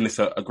of making this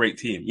a great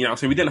team. You know,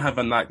 so we didn't have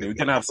Van Dijk, we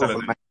didn't have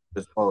Salah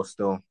as well.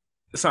 Still,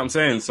 that's what I'm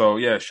saying. So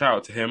yeah, shout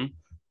out to him.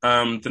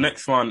 The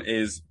next one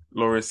is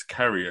Loris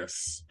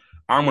Karius.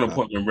 I'm gonna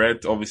put him in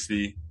red.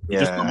 Obviously, he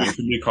just got moved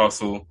to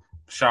Newcastle.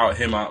 Shout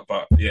him out,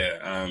 but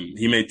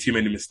he made too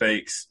many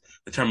mistakes.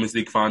 The Champions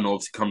League final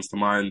obviously comes to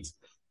mind.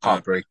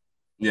 Heartbreak.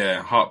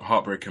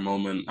 Heartbreaking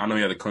moment. I know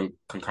he had a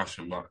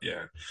concussion, but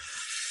yeah.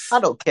 I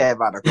don't care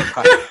about the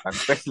concussion. I'm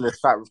specialist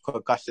fight with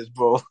concussions,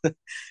 bro.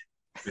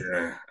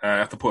 I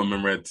have to put him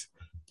in red.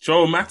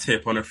 Joel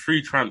Matip on a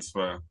free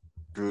transfer.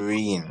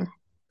 Green.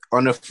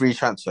 On a free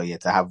transfer,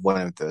 to have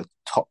one of the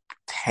top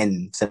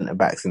 10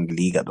 centre-backs in the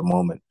league at the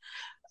moment.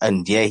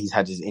 And he's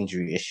had his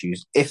injury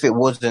issues. If it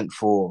wasn't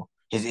for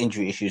his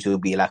injury issues, he'll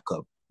be like a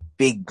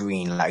big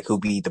green. Like he'll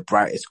be the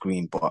brightest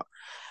green, but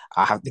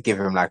I have to give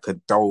him like a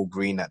dull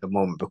green at the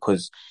moment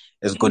because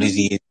as good as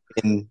he is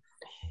in...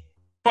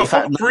 But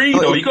for free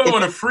though, you got him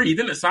on a free. You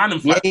didn't sign him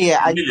for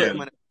I got him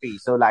on a free.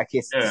 So like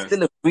it's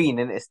still a green,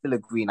 and it's still a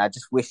green. I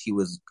just wish he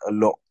was a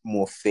lot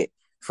more fit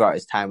throughout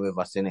his time with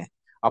us, innit?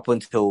 Up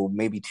until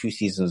maybe 2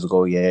 seasons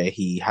ago,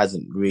 he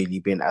hasn't really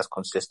been as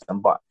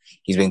consistent, but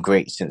he's been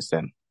great since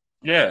then.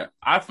 Yeah,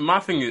 my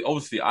thing is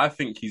obviously I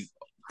think he's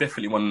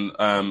definitely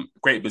one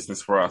great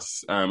business for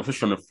us,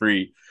 especially on the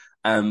free.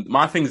 And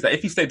my thing is that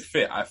if he stayed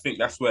fit, I think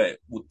that's where it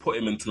would put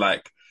him into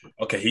like,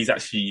 okay, he's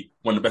actually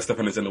one of the best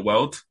defenders in the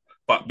world.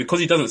 But because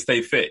he doesn't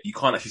stay fit, you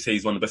can't actually say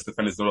he's one of the best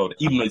defenders in the world,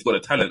 even though he's got a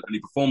talent and he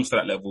performs to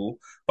that level,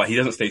 but he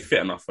doesn't stay fit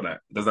enough for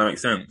that. Does that make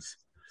sense?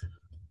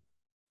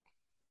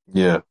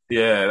 Yeah,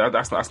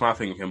 that's my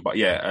thing with him. But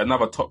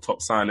another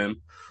top signing.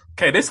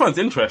 Okay, this one's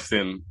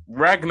interesting.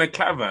 Ragnar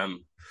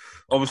Klavan.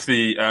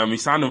 Obviously, we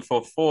signed him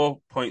for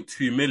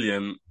 4.2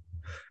 million,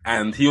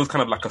 and he was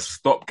kind of like a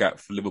stopgap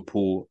for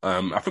Liverpool.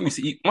 I think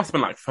he must have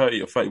been like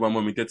 30 or 31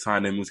 when we did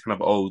sign him. He was kind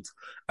of old.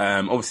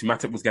 Obviously,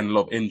 Matip was getting a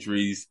lot of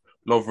injuries.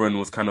 Lovren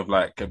was kind of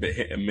like a bit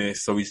hit and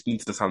miss, so we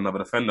needed to sign another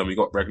defender. We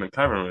got Ragnar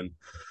Klavan.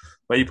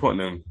 Where are you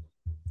putting him?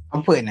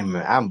 I'm putting him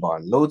in Amber.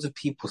 Loads of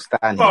people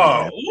standing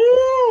there.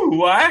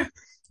 Why?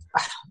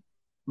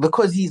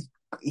 Because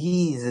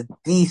he's a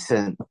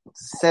decent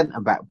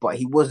centre-back, but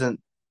he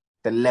wasn't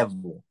the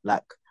level.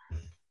 Like,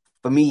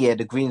 for me,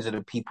 the Greens are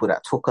the people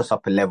that took us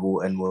up a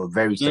level and were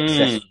very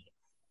successful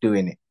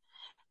doing it.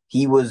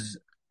 He was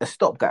a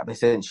stopgap,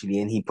 essentially,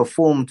 and he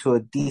performed to a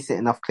decent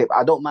enough clip.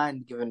 I don't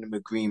mind giving him a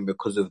green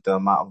because of the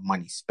amount of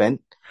money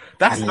spent.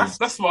 That's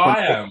what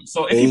I am.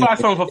 So if you buy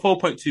someone for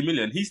 4.2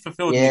 million, he's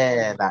fulfilled.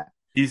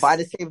 But at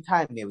the same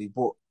time, we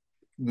bought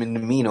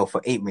Minamino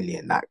for 8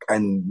 million,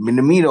 and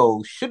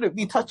Minamino shouldn't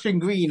be touching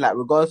green,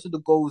 regardless of the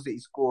goals that he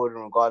scored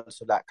and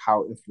regardless of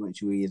how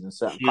influential he is in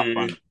certain cup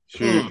runs.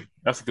 True.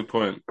 That's a good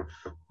point.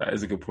 That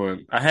is a good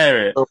point. I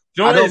hear it.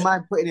 So, I don't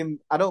mind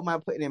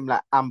putting him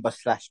like amber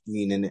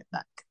 /green in it.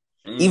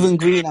 Even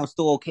Green, I'm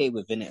still okay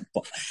with, innit?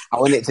 But I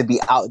want it to be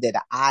out there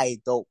that I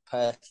don't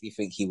personally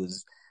think he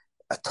was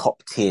a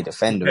top tier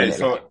defender, Okay,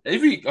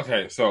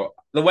 innit? so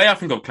the way I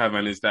think of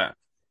Clavan is that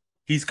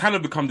he's kind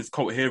of become this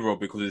cult hero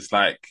because it's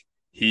like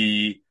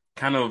he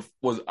kind of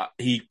was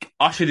he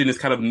ushered in this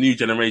kind of new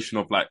generation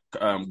of like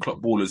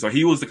club ballers. So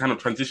he was the kind of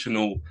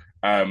transitional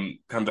kind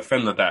of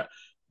defender that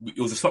it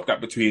was a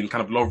stopgap between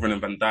kind of Lovren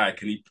and Van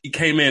Dijk, and he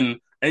came in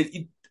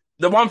and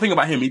the one thing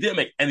about him, he didn't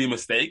make any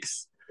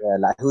mistakes. Yeah,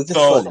 like he was just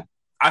So solid.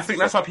 I think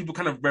that's why people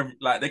kind of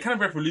they kind of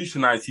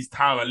revolutionized his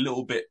time a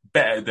little bit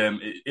better than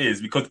it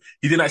is because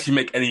he didn't actually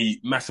make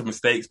any massive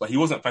mistakes, but he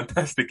wasn't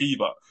fantastic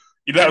either.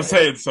 You know what I'm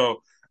saying?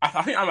 So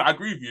I think I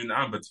agree with you in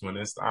Amber. To be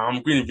honest, I'm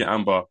agreeing with you,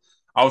 Amber.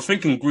 I was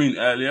thinking Green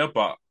earlier,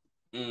 but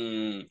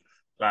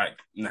like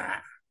nah.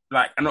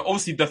 Like, and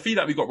obviously the fee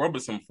that we got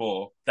Robertson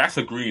for, that's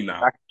a Green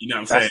now. You know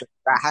what I'm saying?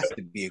 That has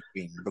to be a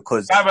Green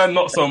because Clavan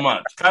not so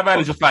much.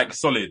 Clavan is just like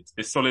solid.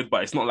 It's solid,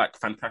 but it's not like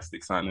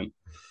fantastic signing.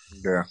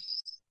 Yeah.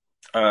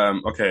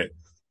 Okay.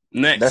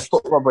 Next. Let's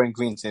put Robert in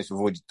Green since we've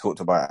already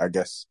talked about it, I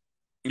guess.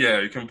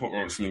 Yeah, you can put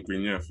Robertson in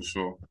Green, yeah, for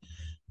sure.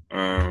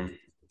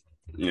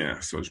 Yeah,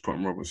 so just put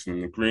Robertson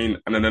in the green.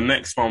 And then the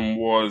next one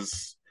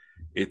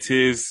it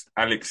is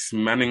Alex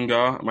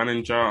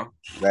Manninger.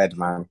 Red,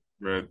 man.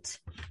 Red.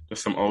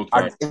 Just some old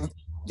guy.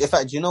 In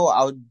fact, do you know what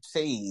I would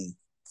say?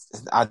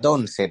 I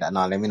don't say that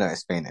now. Let me not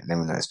explain it.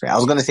 I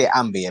was going to say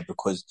Amber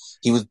because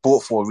he was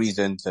bought for a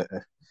reason to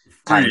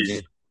kind of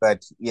just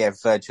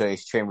third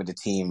choice, train with the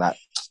team. Like,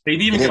 they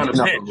didn't even get on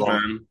the pitch,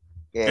 man.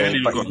 Yeah,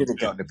 but he didn't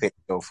get on the pitch,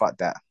 so fuck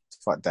that.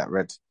 Fuck that,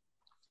 Red.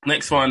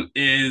 Next one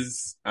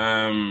is,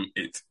 my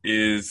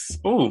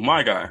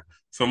guy.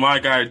 So my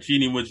guy,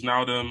 Gini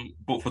Wijnaldum,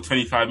 bought for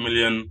 25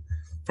 million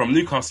from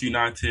Newcastle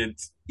United.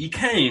 He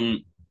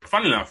came,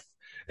 funny enough,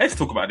 let's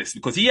talk about this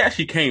because he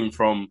actually came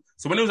from,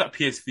 so when he was at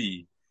PSV,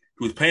 he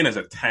was playing as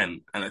a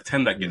 10 and a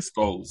 10 that gets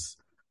goals.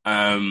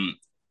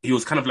 He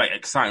was kind of like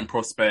exciting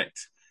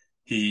prospect.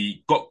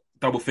 He got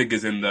double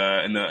figures in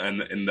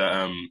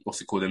the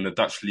what's it called, in the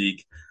Dutch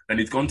league. And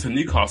he's gone to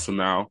Newcastle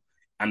now.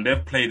 And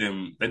they've played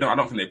him. I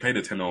don't think they played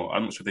a 10 or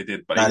I'm not sure they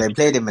did. But no, they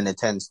played him in the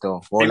 10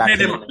 still. They played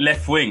him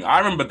left wing. I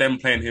remember them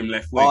playing him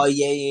left wing. Oh,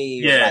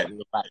 yeah. You're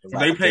right.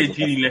 They played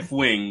Gini left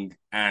wing.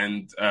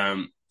 And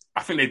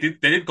I think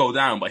they did go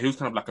down, but he was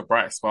kind of like a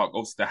bright spark.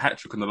 Obviously, the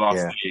hat-trick in the last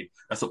day.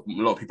 That's what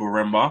a lot of people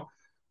remember.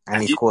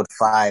 And he scored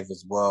 5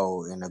 as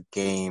well in a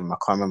game. I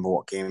can't remember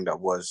what game that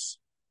was.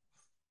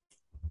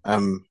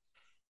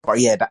 But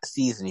yeah, that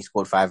season he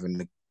scored 5 in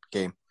the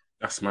game.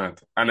 That's mad.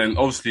 And then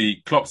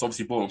obviously Klopp's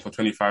bought him for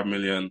 25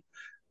 million.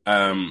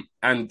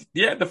 And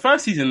yeah, the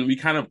first season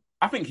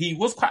I think he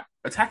was quite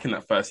attacking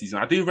that first season.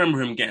 I do remember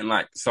him getting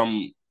like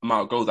some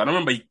amount of goals. I don't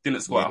remember he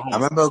didn't score at home. I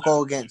remember a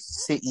goal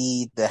against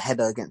City, the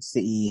header against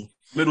City.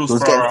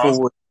 Middlesbrough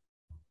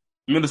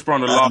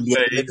on the last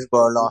day.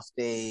 Middlesbrough last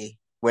day.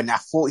 When I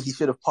thought he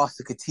should have passed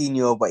to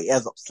Coutinho, but he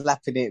ends up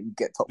slapping it and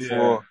get top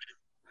 4.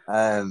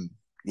 I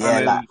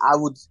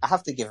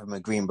have to give him a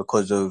green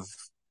because of,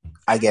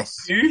 I guess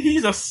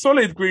he's a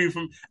solid green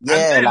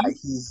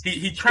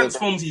he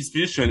transforms his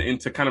position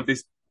into kind of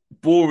this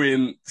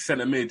boring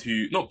centre mid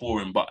not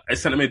boring, but a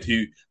centre mid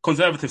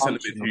conservative centre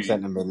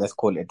mid let's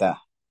call it that.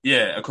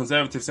 Yeah, a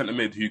conservative centre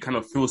mid who kind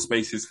of fills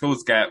spaces,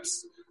 fills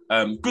gaps,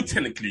 good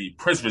technically,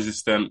 press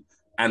resistant,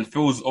 and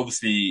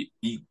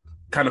he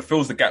kind of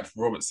fills the gap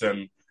for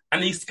Robertson.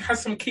 And he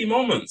has some key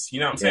moments, you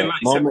know what I'm saying?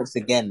 Like moments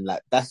again,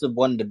 like that's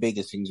one of the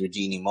biggest things with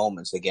Gini,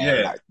 moments again.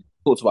 Yeah. Like,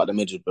 talked about the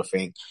Middlesbrough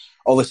thing.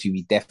 Obviously,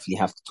 we definitely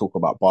have to talk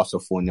about Barca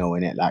 4-0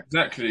 in it. Like,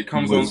 exactly, it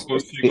comes on,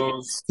 scores 2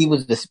 goals. He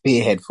was the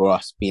spearhead for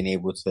us being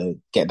able to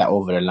get that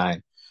over the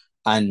line.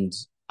 And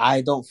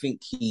I don't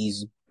think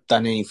he's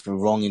done anything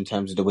wrong in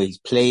terms of the way he's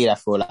played. I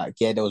feel like,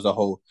 there was a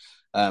whole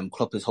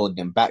Klopp is holding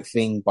him back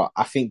thing, but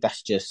I think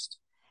that's just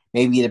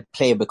maybe the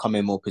player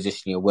becoming more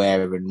positionally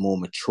aware and more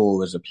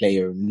mature as a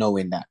player,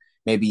 knowing that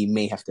maybe he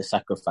may have to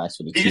sacrifice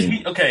for the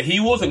team. He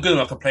wasn't good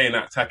enough to play in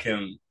that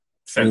attacking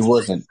sense. He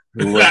wasn't.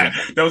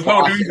 There was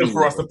no reason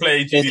for us to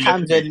play Gini.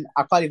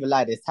 I can't even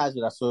lie, there's times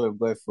when I saw him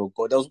go for a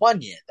goal. There was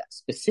one year that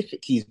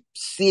specifically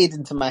seared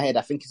into my head.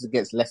 I think it's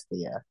against Leicester,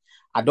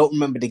 I don't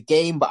remember the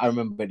game, but I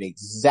remember the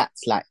exact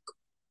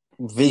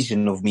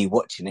vision of me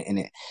watching it,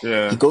 innit?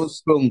 Yeah. He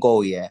goes through and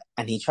goal,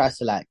 and he tries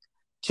to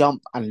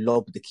jump and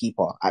lob the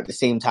keeper at the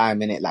same time,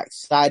 innit?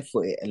 Side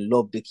foot it and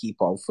lob the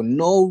keeper for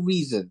no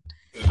reason.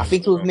 I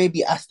think it was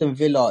maybe Aston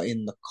Villa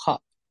in the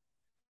cup.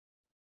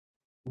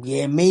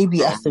 Yeah,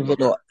 maybe Aston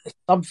Villa,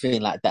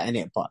 something like that,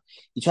 innit? But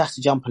he tries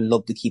to jump and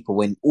lob the keeper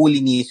when all he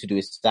needs to do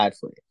is side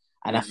foot it.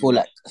 And I feel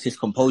like his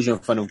composure in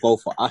front of goal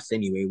for us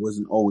anyway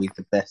wasn't always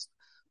the best.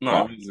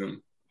 No, it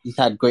isn't. He's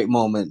had great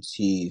moments.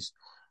 He's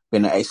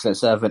been an excellent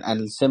servant.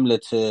 And similar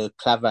to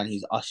Clavan,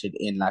 he's ushered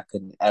in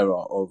an era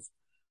of...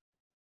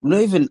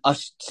 Not even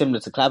similar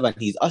to Clavan,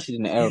 he's ushered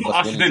in the era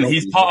of...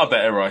 He's part of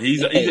that era.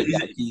 He's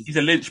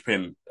a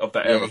linchpin of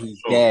that era.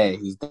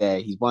 He's there.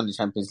 He's won the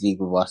Champions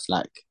League with us.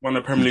 Won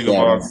the Premier League with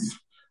us.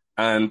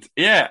 And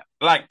the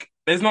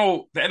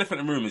elephant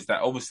in the room is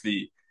that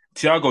obviously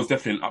Thiago's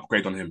definitely an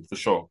upgrade on him for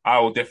sure. I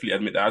will definitely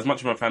admit that. As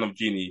much as I'm a fan of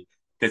Genie,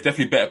 there's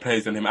definitely better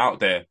players than him out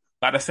there.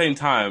 But at the same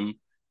time,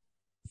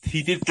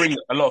 he did bring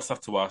a lot of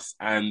stuff to us,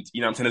 and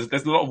you know what I'm saying,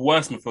 there's a lot of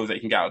worse midfielders that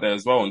you can get out there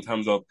as well in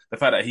terms of the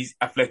fact that he's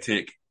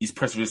athletic, he's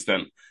press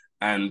resistant,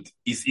 and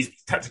he's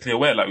tactically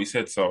aware, like we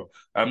said. So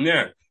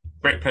yeah,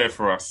 great player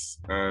for us.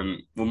 We'll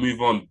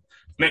move on.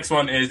 Next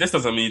one is, this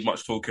doesn't need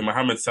much talking.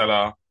 Mohamed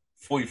Salah,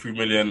 43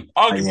 million,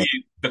 arguably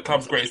the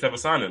club's greatest ever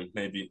signing,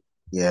 maybe.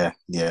 Yeah,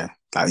 yeah.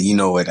 Like, you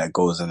know where that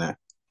goes, innit?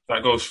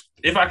 That goes.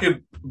 If I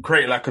could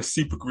create like a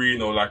super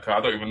green or like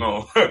I don't even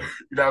know, you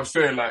know what I'm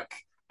saying, like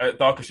a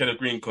darker shade of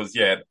green, because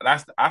yeah,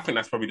 I think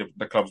that's probably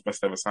the club's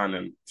best ever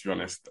signing, to be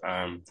honest.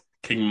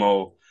 King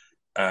Mo,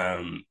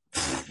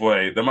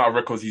 boy, the amount of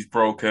records he's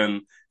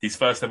broken, his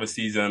first ever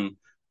season.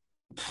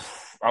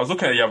 I was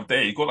looking at it the other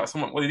day. He got like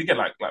someone. What did he get?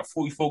 Like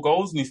 44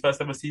 goals in his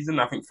first ever season.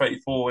 I think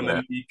 34 in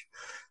the league.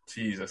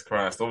 Jesus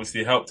Christ!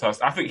 Obviously, helped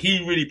us. I think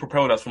he really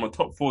propelled us from a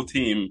top 4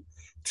 team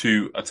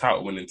to a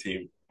title winning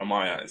team. In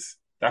my eyes,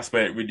 that's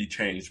where it really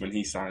changed when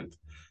he signed.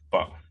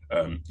 But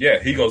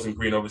yeah, he goes in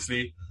green,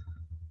 obviously.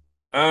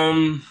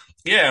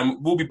 Yeah,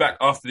 we'll be back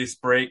after this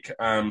break.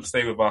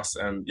 Stay with us,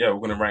 and yeah, we're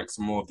going to rank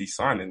some more of these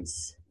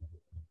signings.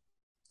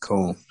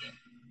 Cool.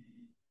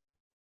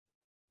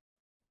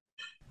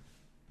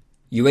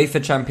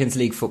 UEFA Champions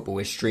League football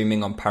is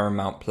streaming on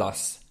Paramount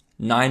Plus.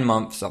 9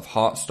 months of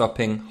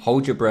heart-stopping,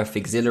 hold-your-breath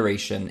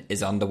exhilaration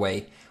is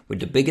underway, with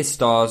the biggest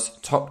stars,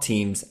 top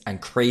teams,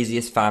 and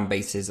craziest fan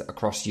bases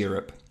across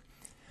Europe.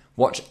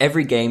 Watch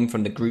every game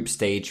from the group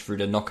stage through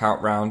the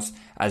knockout rounds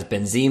as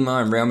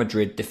Benzema and Real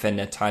Madrid defend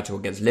their title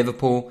against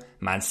Liverpool,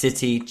 Man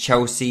City,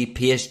 Chelsea,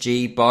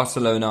 PSG,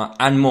 Barcelona,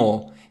 and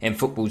more in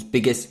football's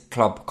biggest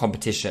club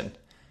competition.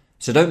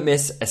 So don't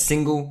miss a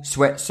single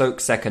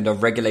sweat-soaked second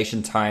of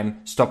regulation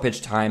time,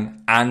 stoppage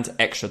time, and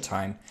extra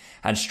time,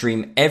 and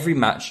stream every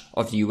match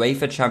of the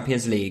UEFA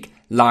Champions League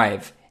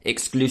live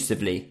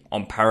exclusively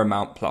on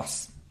Paramount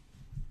Plus.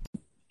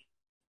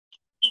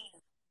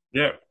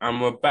 Yeah,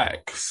 and we're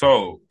back.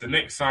 So the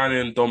next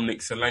signing, Dominic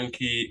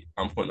Solanke,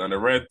 I'm putting on the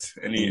red.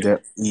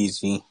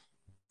 Easy.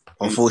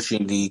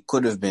 Unfortunately,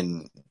 could have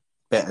been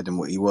better than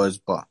what he was,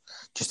 but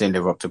just didn't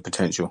live up to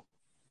potential.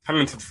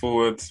 Talented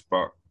forwards,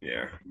 but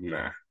yeah,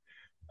 nah.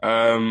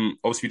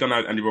 Obviously we don't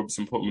have Andy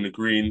Robertson, put him in the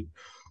green.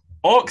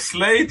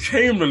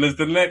 Oxlade-Chamberlain is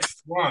the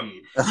next one.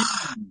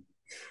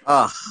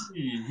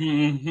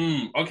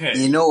 Okay.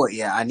 You know what?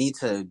 Yeah, I need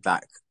to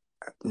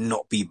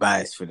not be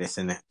biased for this,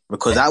 innit?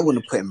 Because I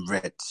wouldn't put him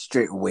red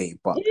straight away.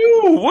 But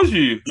was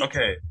you?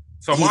 Okay.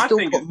 So my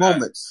thing is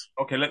moments.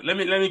 Okay, let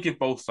me give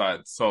both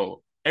sides.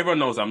 So everyone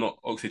knows I'm not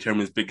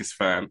Oxlade-Chamberlain's biggest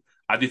fan.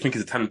 I do think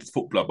he's a talented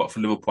footballer, but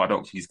for Liverpool, I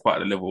don't think he's quite at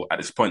the level at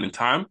this point in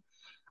time.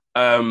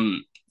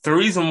 The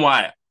reason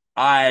why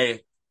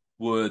I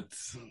would,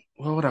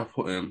 where would I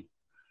put him?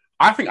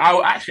 I think I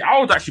would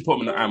actually put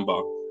him in the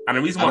amber. And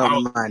the reason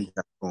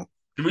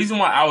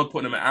why I would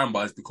put him in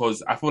amber is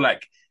because I feel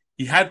like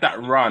he had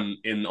that run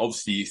in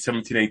obviously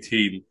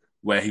 17-18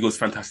 where he was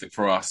fantastic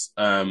for us.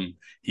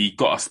 He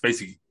got us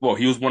basically, well,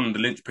 he was one of the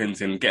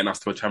linchpins in getting us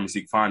to a Champions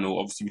League final.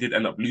 Obviously, we did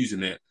end up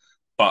losing it,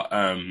 but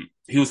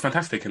he was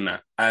fantastic in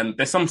that. And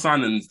there's some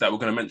signings that we're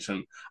going to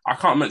mention. I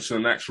can't mention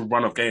an actual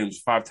run of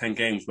games, 5-10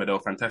 games where they were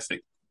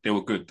fantastic. They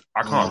were good.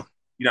 I can't.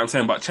 You know what I'm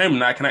saying? But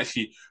Chamberlain, I can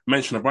actually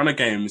mention a run of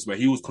games where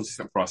he was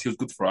consistent for us. He was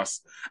good for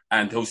us.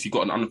 And obviously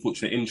got an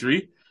unfortunate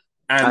injury.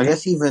 And I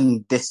guess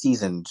even this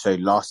season, so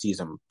last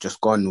season, just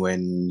gone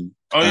when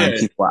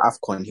people were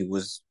AFCON, he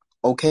was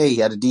okay. He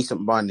had a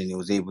decent run and he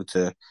was able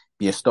to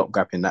be a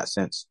stopgap in that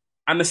sense.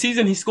 And the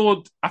season he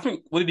scored, I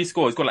think, what did he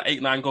score? He's got like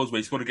 8-9 goals where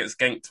he scored against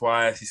Genk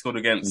twice. He scored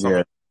against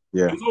Yeah.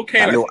 It was okay.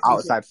 That little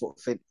outside foot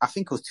I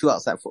think it was 2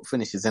 outside foot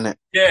finishes, innit?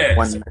 Yeah.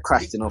 One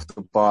crashed in off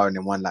the bar and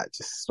then one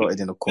just slotted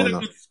in the corner. He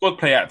did a good squad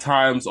play at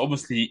times.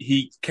 Obviously,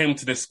 he came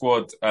to this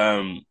squad,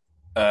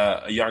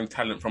 a young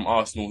talent from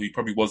Arsenal who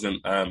probably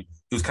wasn't,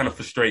 he was kind of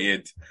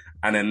frustrated.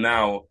 And then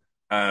now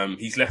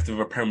he's left with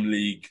a Premier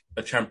League,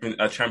 a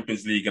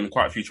Champions League and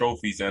quite a few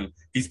trophies. And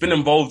he's been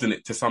involved in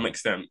it to some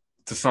extent.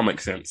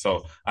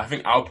 So I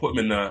think I'll put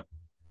him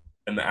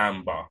in the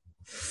amber.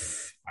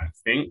 I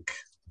think.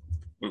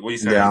 What are you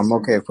saying? Yeah, I'm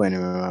okay putting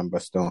him in amber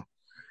still.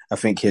 I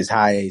think his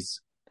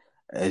highs,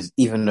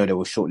 even though they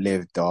were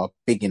short-lived, are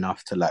big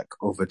enough to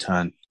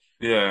overturn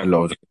a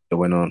lot of that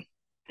went on.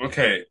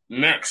 Okay,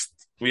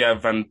 next we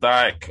have Van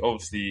Dijk.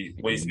 Obviously,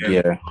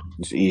 yeah,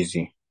 it's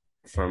easy.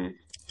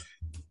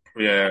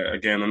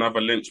 Again, another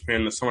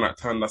linchpin, someone that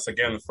turned us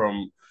again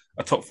from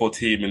a top 4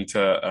 team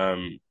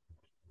into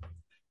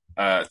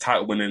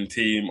title-winning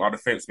team. Our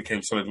defense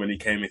became solid when he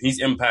came in.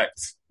 His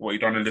impact, what he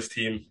done in this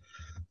team,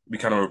 we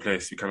cannot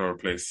replace.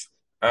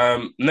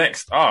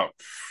 Next up,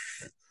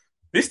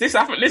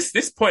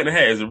 this point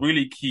here is a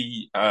really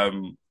key,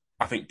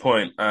 I think,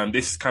 point.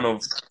 This kind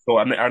of, so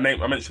I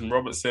mentioned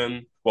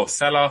Robertson,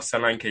 Salah,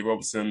 Solanke,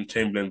 Robertson,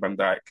 Chamberlain, Van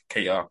Dijk,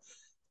 Keita,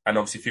 and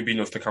obviously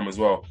Fabinho's to come as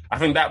well. I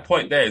think that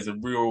point there is a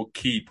real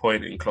key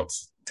point in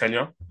Klopp's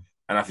tenure,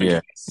 and I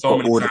think all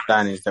the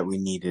signings that we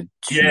needed.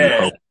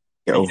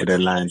 get over the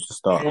line to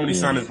start. Normally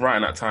signings right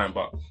in that time.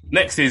 But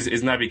next is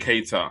Naby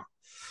Keita.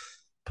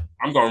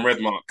 I'm going red,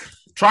 Mark.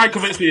 Try and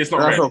convince me it's not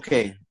red. That's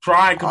okay.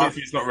 Try and convince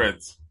me it's not red.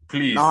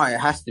 Please. No, it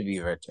has to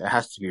be red. It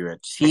has to be red.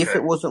 See, if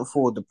it wasn't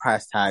for the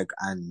price tag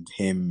and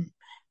him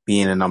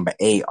being a number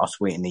 8, us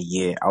waiting a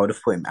year, I would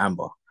have put him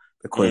amber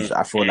because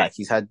I feel like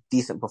he's had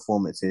decent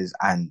performances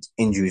and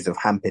injuries have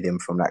hampered him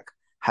from like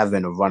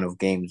having a run of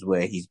games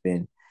where he's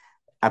been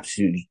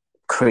absolutely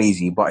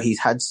crazy. But he's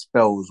had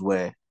spells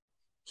where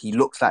he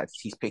looks like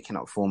he's picking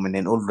up form and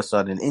then all of a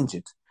sudden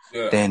injured.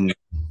 Yeah.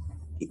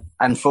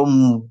 And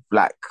from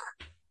like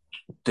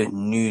the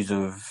news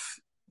of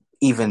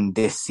even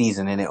this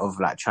season in it of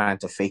like trying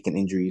to fake an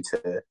injury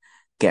to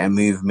get a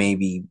move,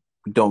 maybe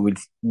we don't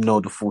really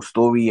know the full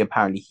story.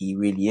 Apparently he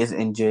really is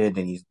injured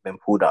and he's been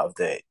pulled out of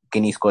the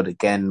Guinea squad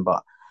again.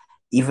 But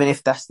even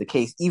if that's the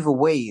case, either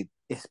way,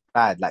 it's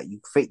bad. Like you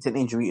faked an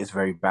injury is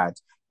very bad.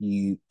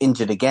 You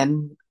injured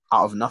again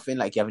out of nothing,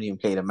 like you haven't even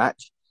played a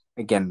match.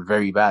 Again,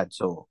 very bad.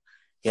 So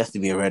he has to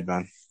be a red,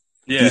 man.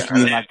 Yeah, he used to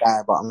be my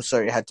guy, but I'm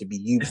sorry it had to be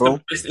you, bro.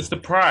 It's the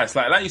price.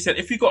 Like you said,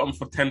 if you got him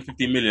for 10,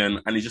 15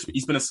 million and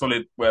he's been a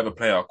solid whatever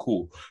player,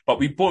 cool. But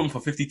we bought him for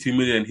 52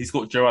 million. He's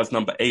got Gerrard's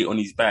number 8 on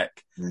his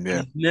back.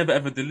 Yeah. He's never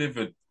ever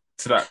delivered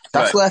to that.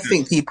 That's where I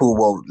think people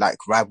will, like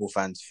rival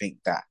fans think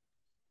that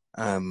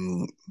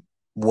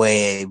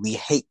where we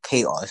hate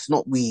Keita. It's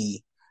not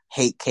we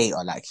hate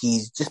Keita. Like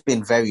he's just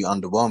been very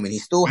underwhelming. He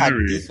still had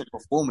decent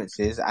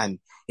performances, and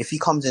if he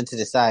comes into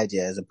the side,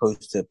 as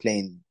opposed to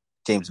playing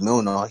James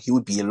Milner, he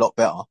would be a lot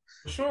better.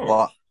 Sure.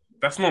 But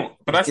that's not.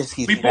 But that's just,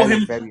 we bought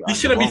him. We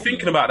shouldn't be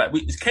thinking about that.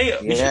 We should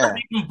have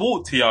even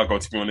bought Thiago.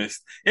 To be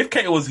honest, if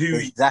Keita was who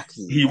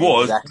he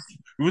was,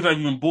 we wouldn't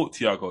have even bought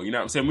Thiago. You know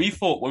what I'm saying? We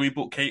thought when we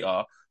bought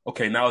Keita,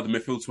 okay, now the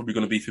midfield's probably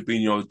going to be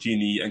Fabinho,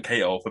 Gini, and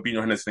Keita, or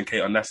Fabinho, Henderson, and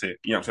Keita, and that's it.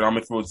 You know what I'm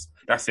saying? Our midfields,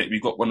 that's it.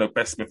 We've got one of the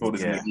best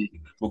midfielders in the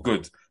league. We're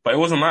good. But it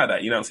wasn't like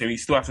that. You know what I'm saying? We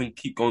still have to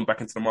keep going back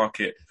into the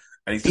market.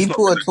 And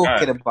people are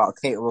talking about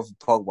Keita over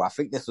Pogba. I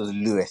think this was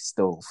Lewis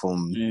still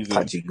from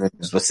Touching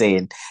Goodness was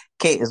saying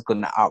Keita's going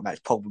to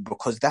outmatch Pogba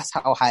because that's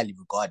how highly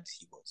regarded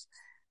he was.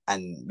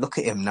 And look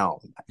at him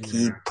now.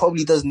 He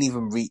probably doesn't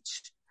even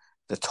reach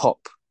the top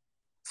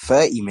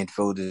 30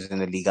 midfielders in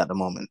the league at the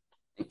moment.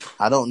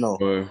 I don't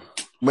know.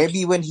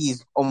 Maybe when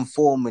he's on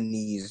form and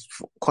he's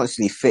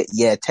constantly fit,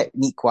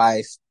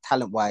 technique-wise,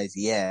 talent-wise,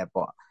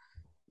 but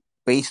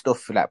based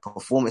off like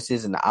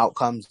performances and the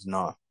outcomes,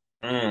 no.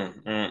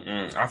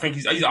 I think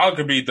he's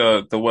arguably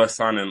the worst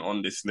signing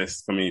on this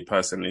list for me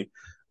personally.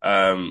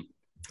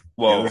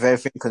 With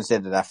everything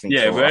considered, I think.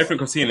 Yeah, with everything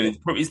considered,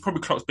 he's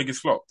probably Klopp's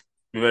biggest flop.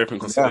 With everything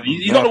considered,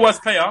 he's not the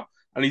worst player,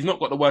 and he's not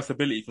got the worst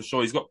ability for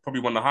sure. He's got probably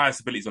one of the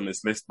highest abilities on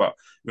this list, but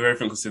with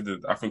everything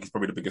considered, I think he's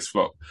probably the biggest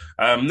flop.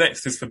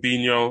 Next is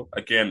Fabinho.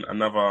 Again,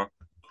 another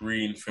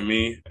green for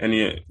me.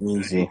 Anything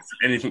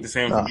to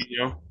say on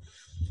Fabinho?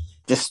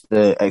 Just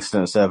the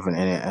excellent servant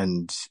in it,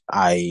 and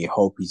I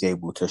hope he's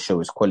able to show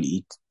his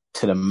quality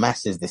to the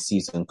masses this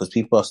season because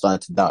people are starting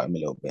to doubt him a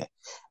little bit.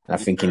 And I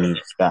think he needs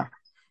that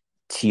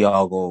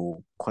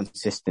Thiago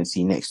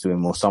consistency next to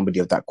him or somebody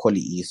of that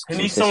quality. He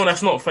needs someone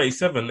that's not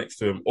 37 next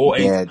to him or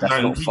 19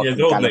 years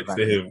old next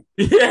to him.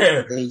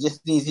 Yeah.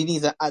 He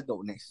needs an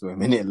adult next to him,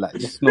 innit? Like,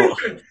 just not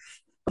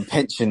a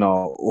pensioner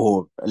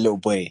or a little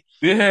boy.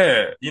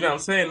 Yeah. You know what I'm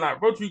saying?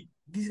 Like, Rodri,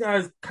 these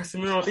guys,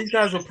 Casemiro, these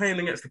guys were playing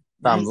against the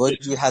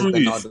Rodri has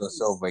Bernardo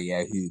Silva,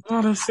 who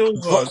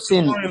drops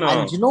in.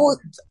 And you know what?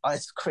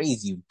 It's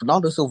crazy.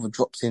 Bernardo Silva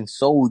drops in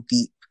so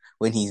deep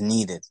when he's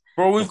needed.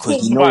 Bro,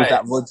 because he knows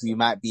that Rodri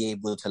might be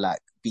able to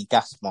like be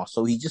gas mask.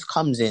 So he just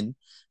comes in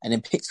and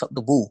then picks up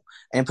the ball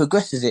and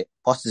progresses it,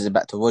 passes it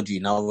back to Rodri.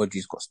 Now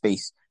Rodri's got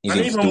space. He's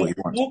able to do what he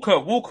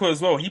wants. Walker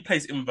as well. He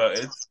plays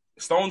inverted.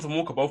 Stones and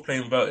Walker both play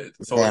inverted.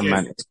 So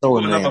man, it's so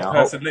annoying. Another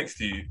person next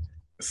to you.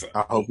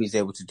 I hope he's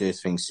able to do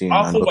his thing soon.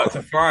 I'll fall back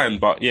to flying,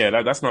 but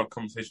that's not a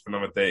conversation for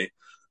another day.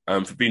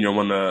 Fabinho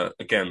won a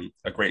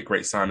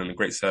great sign and a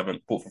great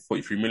servant. Bought for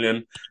 43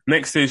 million.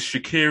 Next is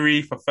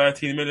Shaqiri for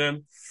 13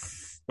 million.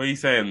 What are you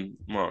saying,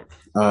 Mark?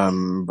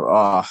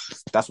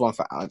 That's one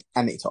for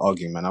Anik to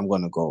argue, man. I'm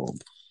gonna go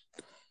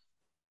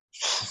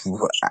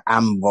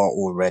amber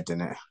or red in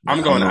it.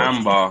 I'm going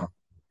amber.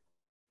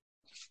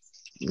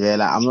 Yeah,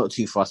 like I'm not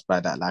too fussed by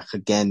that. Like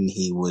again,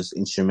 he was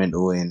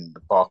instrumental in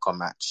the Barca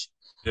match.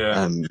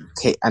 Yeah.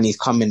 And he's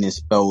come in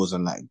spells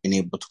and like been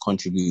able to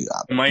contribute.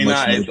 Man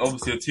United,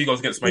 obviously, 2 goals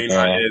against Man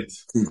United.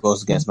 2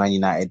 goals against Man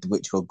United,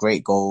 which were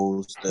great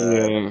goals.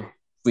 The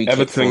free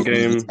Everton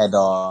game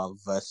header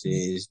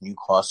versus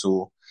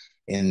Newcastle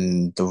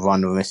in the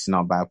run of missing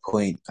out by a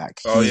point.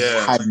 Like he's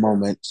had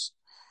moments.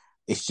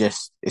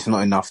 It's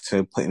not enough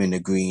to put him in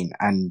the green,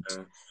 and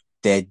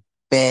they're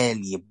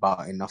barely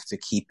about enough to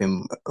keep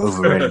him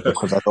overrated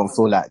because I don't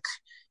feel like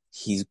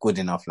he's good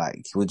enough. Like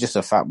he was just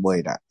a fat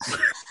boy that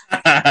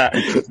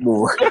kicked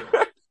ball.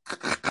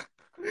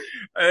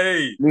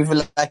 Hey, even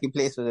like he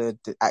plays for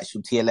the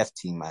actual TLF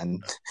team, man.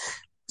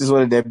 This is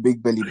one of their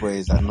big belly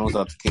boys that knows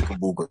how to kick a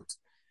ball good.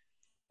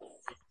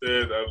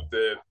 I'm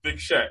dead. Big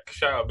Shaq.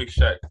 Shout out Big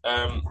Shaq.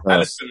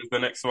 Alisson's the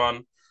next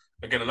one.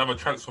 Again, another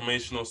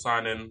transformational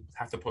signing.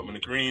 Have to put him in the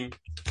green.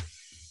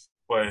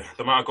 Boy,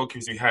 the amount of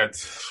goalkeepers we had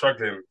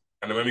struggling,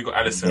 and then when we got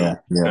Alisson,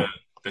 Yeah.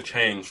 the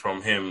change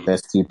from him.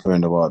 Best keeper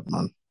in the world,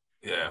 man.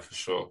 Yeah, for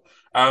sure.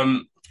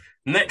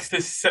 Next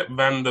is Sepp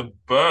van der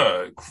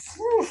Berg.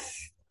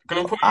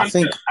 Gonna put him I in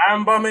think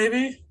Amber,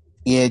 maybe?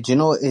 Yeah, do you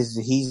know what is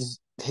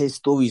his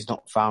story's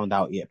not found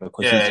out yet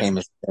because he came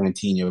as a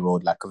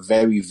 17-year-old, like a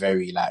very,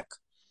 very like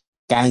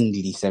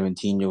gangly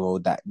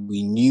 17-year-old that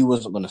we knew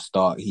wasn't gonna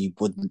start. He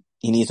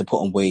needs to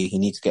put on weight, he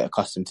needs to get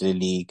accustomed to the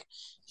league,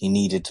 he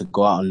needed to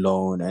go out on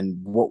loan,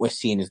 and what we're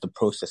seeing is the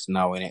process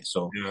now in it.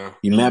 So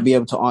you might be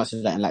able to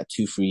answer that in like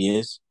 2-3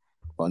 years,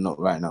 but not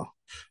right now.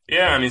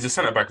 Yeah, and he's a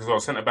centre back as well.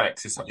 Centre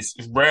backs,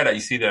 it's rare that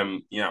you see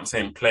them, you know what I'm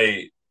saying,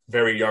 play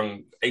very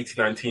young, 18,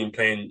 19,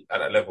 playing at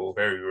that level,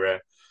 very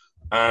rare.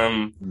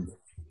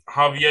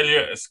 Harvey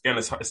Elliott, again,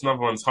 it's another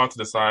one. It's hard to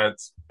decide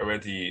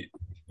already.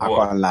 I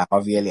can't lie,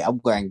 Harvey Elliott, I'm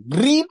going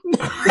green.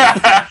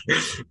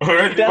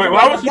 Already? Wait,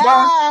 how much you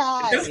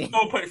buy? It's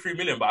 4.3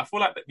 million, but I feel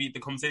like the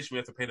compensation we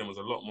had to pay them was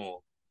a lot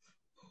more.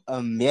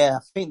 Yeah, I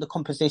think the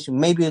compensation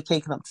maybe we're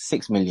taking up to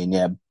 6 million,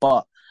 yeah,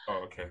 but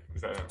okay.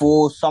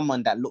 For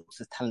someone that looks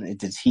as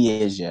talented as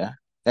he is, yeah,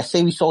 let's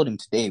say we sold him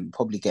today, we'd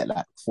probably get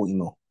like 40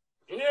 mil.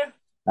 Yeah.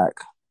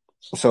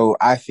 So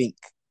I think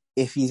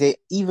if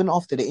even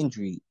after the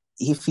injury,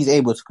 if he's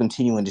able to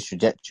continue on this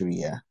trajectory,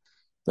 yeah,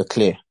 we're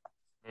clear.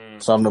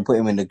 So I'm gonna put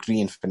him in the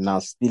green for now.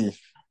 Still,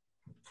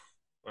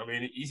 I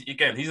mean,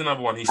 he's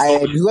another one.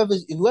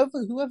 Whoever's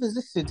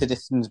listening to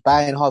this and is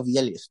buying Harvey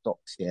Elliott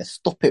stocks, yeah,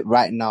 stop it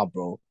right now,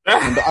 bro.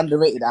 On the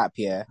underrated app,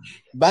 yeah,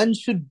 man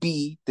should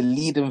be the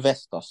lead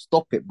investor.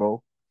 Stop it,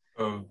 bro.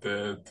 I'm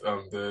dead.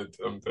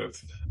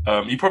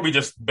 You probably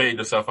just baited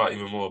yourself out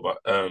even more, but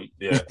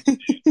yeah.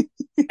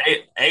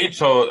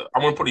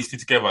 I'm gonna put these two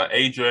together: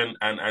 Adrian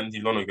and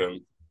Andy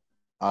Lonergan.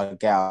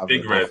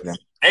 Big red.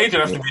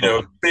 Adrian has to be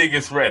the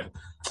biggest red.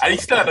 And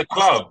he's still at the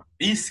club.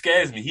 He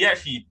scares me. He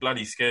actually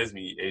bloody scares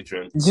me,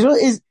 Adrian. Do you know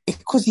what it is?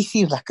 Because he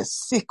seems like a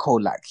sicko.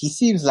 Like, he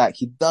seems like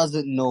he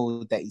doesn't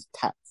know that he's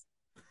tapped.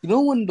 You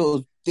know, one of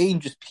those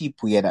dangerous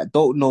people, yeah, that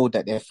don't know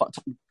that they're fucked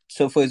up.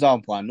 So, for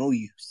example, I know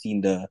you've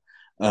seen the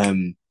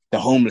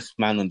homeless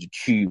man on the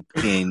tube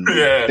in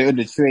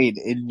the train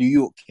in New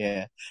York,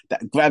 yeah,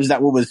 that grabs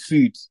that woman's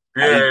food.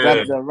 And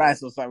grabs her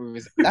rice or something.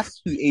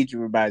 That's who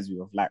Adrian reminds me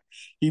of. Like,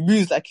 he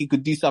moves like he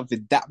could do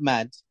something that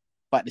mad,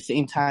 but at the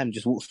same time,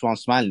 just walks around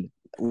smiling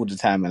all the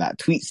time and like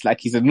tweets like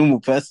he's a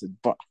normal person.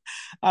 But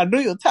I know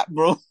you're tapped,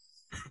 bro.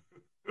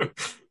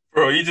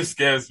 Bro, he just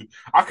scares me.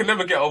 I can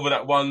never get over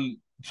that one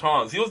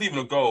chance. He wasn't even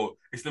a goal.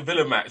 It's the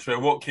Villa match where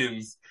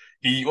Watkins,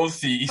 he's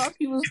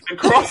the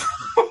cross.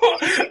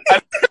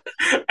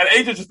 and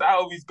Adrian just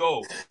out of his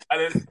goal.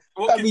 And then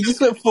Watkins he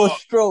just went for a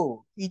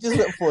stroll. He just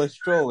went for a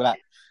stroll. Like,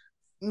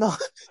 no.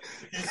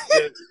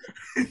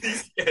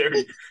 He's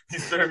scary.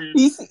 He's very...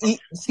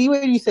 See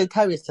when you said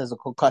Karius has a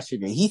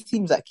concussion, he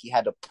seems like he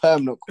had a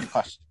permanent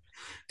concussion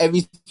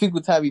every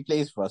single time he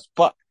plays for us.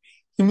 But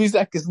he moves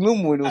like it's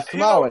normal and he'll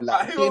smile.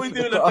 Who are we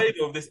doing a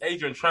video of this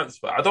Adrian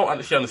transfer? I don't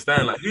actually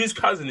understand. Like, whose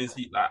cousin is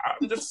he? Like,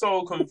 I'm just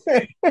so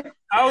confused.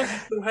 How is he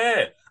still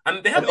here?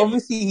 And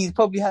obviously, he's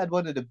probably had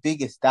one of the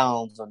biggest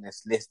downs on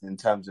this list in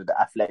terms of the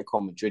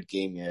Atletico Madrid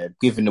game,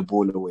 giving the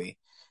ball away.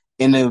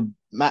 In a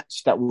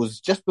match that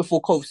was just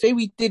before COVID. Say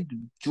we did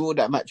draw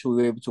that match, we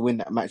were able to win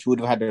that match, we would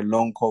have had a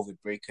long COVID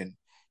break and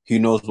who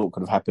knows what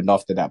could have happened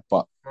after that.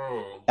 But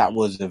that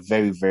was a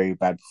very, very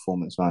bad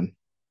performance, man.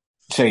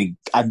 Sorry,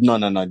 no.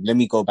 Let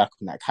me go back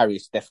on that.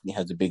 Karius definitely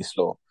has the biggest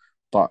flaw.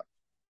 But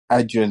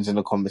Adrian's in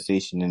the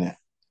conversation, innit?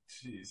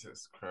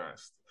 Jesus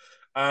Christ.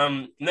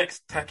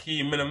 Next,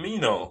 Taki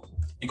Minamino.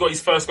 He got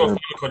his first goal from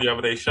Monaco the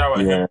other day. Shout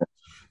out him.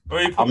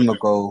 I'm going to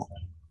go...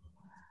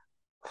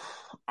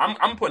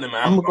 I'm putting him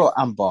at Amber. I'm going to go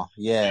Amber,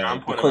 yeah.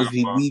 Because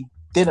we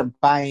didn't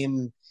buy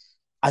him.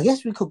 I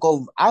guess we could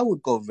go... I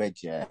would go red,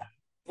 yeah.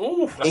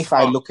 Ooh, if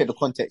I look at the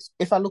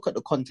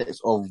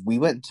context of we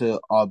went to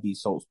RB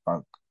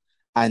Salzburg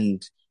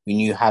and we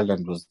knew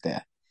Haaland was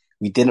there.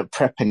 We didn't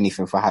prep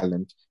anything for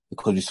Haaland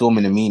because we saw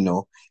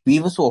Minamino. We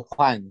even saw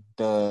Hwang,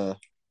 the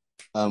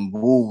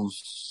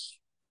Wolves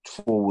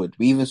forward.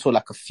 We even saw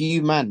like a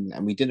few men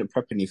and we didn't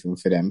prep anything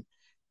for them,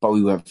 but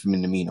we went for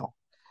Minamino.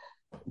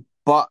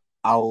 But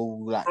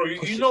I'll like. Bro,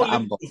 you know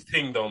Liverpool's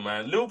thing though,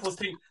 man. Liverpool's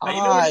thing.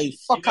 Like,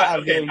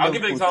 I'll give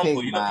an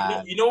example.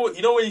 You know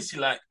when you see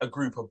like a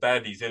group of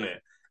baddies in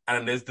it,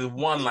 and there's the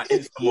one like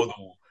Insta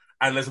model,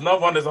 and there's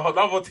another one. There's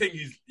another thing.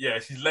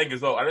 She's leg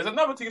as well, and there's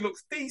another thing that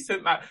looks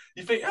decent. Like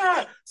you think,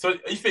 so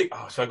you think,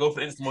 should I go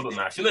for the Insta model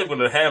now? She's not even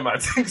on the hair, man.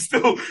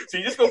 Still, so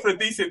you just go for a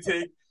decent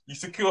thing. You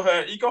secure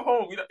her, you go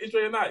home,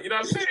 enjoy your night. You know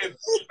what I'm saying?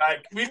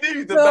 Like we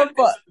knew the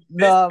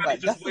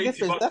that's the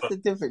difference. That's the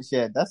difference.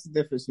 Yeah, that's the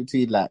difference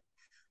between like.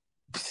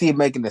 See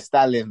Megan Thee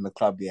Stallion in the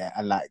club,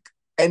 and like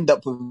end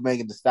up with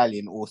Megan Thee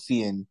Stallion or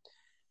seeing.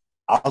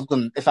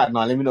 In fact,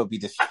 no, let me not be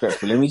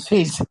disrespectful. Let me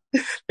change.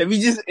 Let me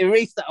just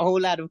erase that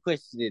whole line of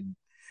questioning.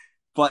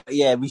 But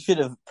yeah, we should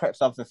have prepped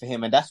something for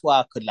him, and that's why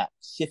I could like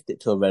shift it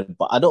to a red.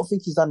 But I don't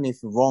think he's done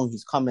anything wrong.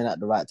 He's coming at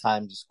the right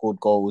time. He scored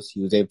goals.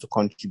 He was able to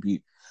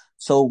contribute.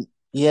 So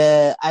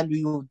yeah, and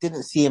we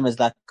didn't see him as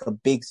like a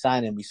big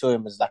signing. We saw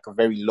him as like a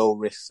very low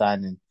risk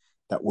signing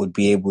that would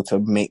be able to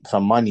make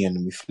some money,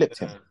 and we flipped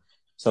him.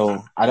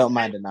 So I don't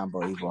mind the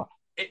number either.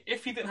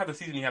 If he didn't have the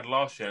season he had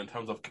last year in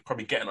terms of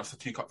probably getting us to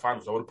 2 cup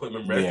finals, I would have put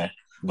him in red. Yeah.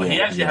 But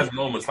he actually has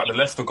moments like the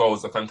Leicester goal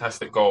is a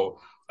fantastic goal.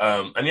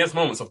 And he has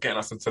moments of getting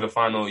us into the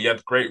final. He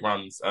had great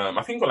runs. I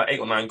think he got like 8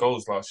 or 9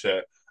 goals last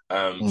year.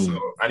 So,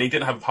 and he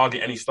didn't have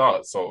hardly any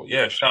starts. So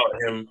yeah, shout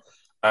out him.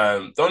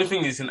 The only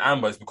thing is in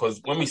Amber is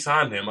because when we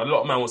signed him, a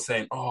lot of men were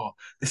saying, "Oh,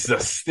 this is a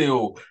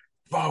steal."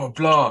 Blah blah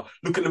blah.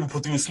 Look at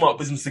Liverpool doing smart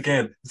business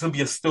again. It's gonna be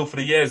a steal for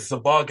the years. It's a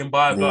bargain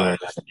buy. Blah.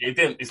 It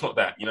didn't. It's not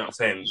that. You know what I'm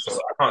saying? So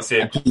I can't see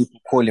it.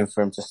 People calling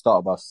for him to start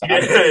above.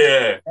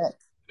 Yeah.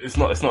 It's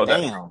not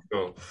that.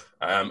 So,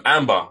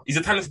 Amber, he's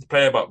a talented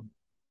player, but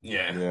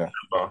yeah.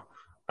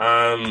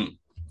 Amber.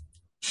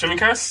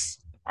 Shimikas,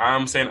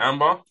 I'm saying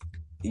Amber.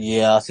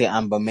 Yeah, I'll say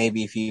Amber.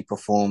 Maybe if he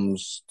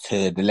performs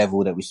to the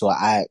level that we saw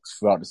at Ajax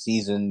throughout the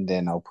season,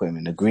 then I'll put him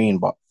in the green.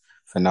 But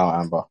for now,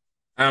 Amber.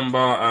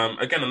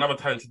 Again, another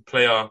talented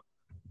player.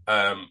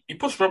 He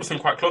pushed Robertson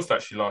quite close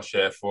actually last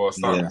year for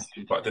starting,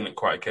 but didn't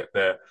quite get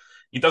there.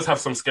 He does have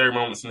some scary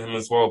moments in him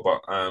as well,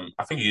 but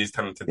I think he is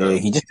talented. Yeah,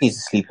 he just needs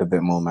to sleep a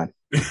bit more, man.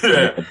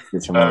 Yeah,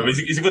 he's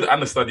a good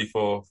understudy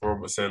for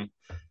Robertson.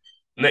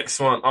 Next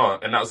one,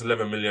 and that was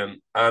 11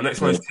 million.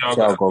 Next one is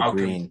Thiago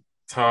Green.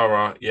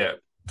 Tara,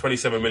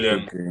 27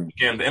 million.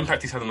 Again, the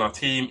impact he's had on our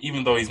team,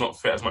 even though he's not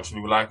fit as much as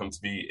we would like him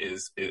to be,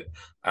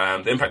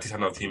 the impact he's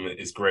had on our team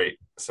is great.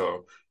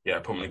 So yeah,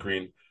 put him in the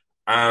green.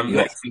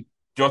 Next,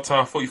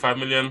 Jota, 45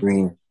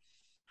 million.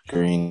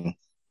 Green.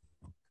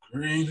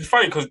 It's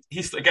funny because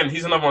he's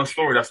another one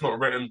story that's not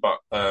written, but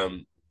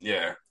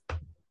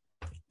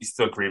he's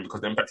still green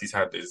because the impact he's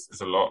had is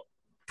a lot.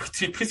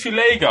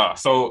 Pitulega.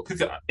 So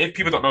if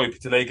people don't know who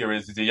Pitulega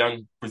is, he's a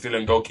young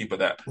Brazilian goalkeeper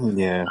that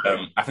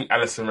I think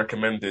Alisson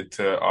recommended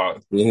to our.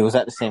 Yeah, he was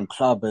at the same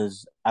club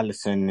as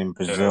Alisson in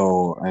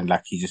Brazil, and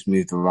like he just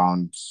moved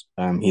around.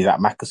 He's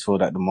at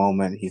Macclesfield at the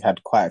moment. He's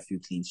had quite a few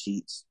clean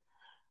sheets.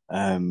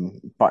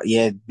 But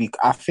yeah,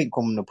 I think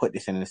I'm gonna put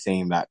this in the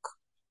same like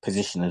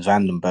position as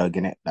Vandenberg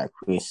in it. Like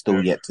we're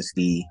still yet to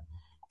see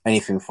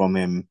anything from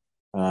him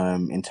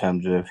in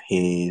terms of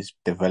his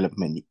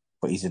development,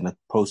 but he's in the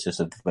process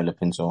of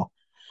developing. So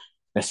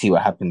let's see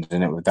what happens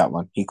in it with that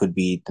one. He could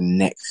be the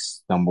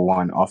next number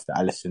one after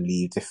Alisson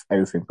leaves if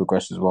everything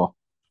progresses well.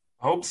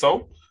 I hope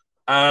so.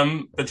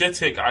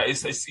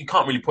 Bajetic, you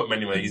can't really put him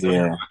anywhere. He's only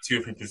like 2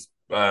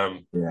 or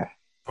 3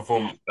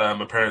 perform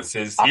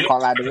appearances. I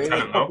can't lie, the way he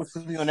was popping for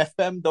me on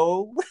FM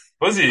though.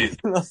 Was he?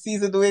 Last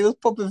season, the way he was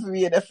popping for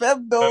me on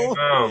FM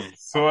though.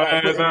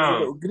 Swear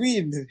down.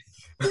 Green.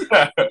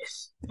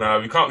 No,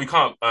 we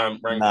can't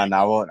rank.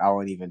 I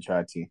won't even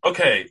try to.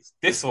 Okay,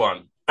 this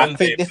one. I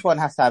think this one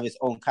has to have its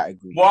own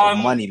category.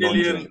 1 money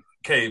million. laundering.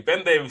 Okay,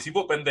 Ben Davies. You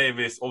bought Ben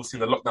Davies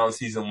obviously in the lockdown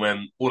season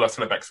when all our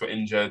centre backs were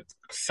injured.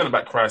 Centre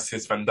back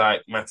crisis. Van Dijk,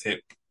 Matip,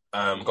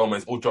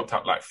 Gomez all dropped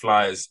out like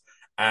flies.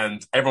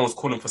 And everyone was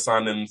calling for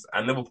signings.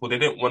 And Liverpool, they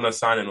didn't want to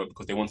sign him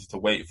because they wanted to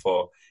wait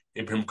for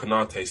Ibrahim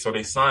Konate. So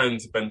they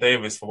signed Ben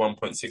Davies for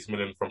 1.6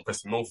 million from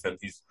Preston North End.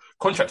 His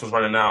contract was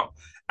running out.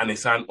 And they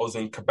signed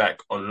Ozan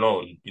Kabak on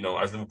loan,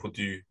 as Liverpool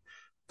do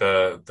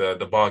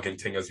the bargain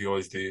thing as we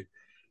always do.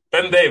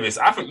 Ben Davies,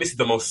 I think this is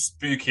the most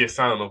spookiest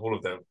signing of all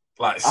of them.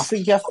 Like, I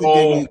think you have to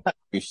give him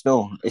category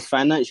still. It's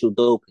financial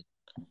doping.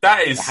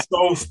 That is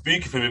so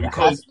spooky for me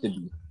because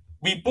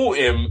we bought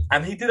him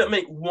and he didn't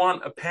make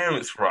one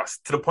appearance for us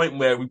to the point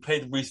where we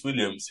played Reece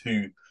Williams,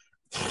 who,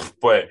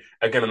 boy,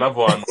 again, another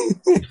one.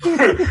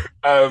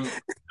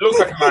 Looks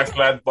like a nice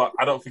lad, but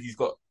I don't think he's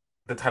got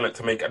the talent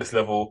to make at this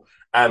level.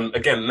 And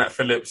again, Nat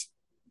Phillips,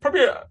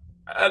 probably a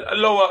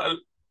lower.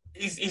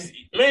 He's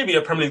maybe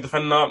a Premier League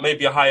defender,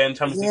 maybe a high-end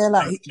Champions League. Yeah,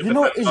 like you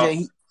know what is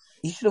it?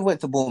 He should have went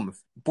to Bournemouth.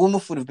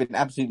 Bournemouth would have been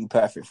absolutely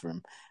perfect for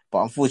him, but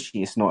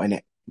unfortunately, it's not in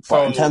it.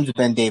 But in terms of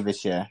Ben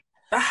Davies,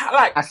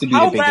 has to be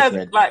the biggest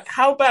red. Like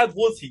how bad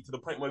was he to the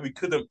point where we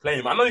couldn't play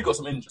him? I know he got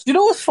some injuries. Do you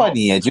know what's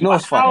funny? Yeah, do you know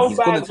what's funny? He's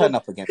going to turn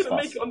up against us.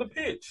 Couldn't make it on the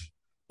pitch.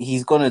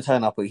 He's going to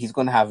turn up. He's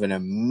going to have an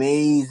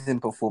amazing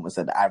performance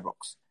at the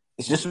Ibrox.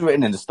 It's just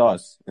written in the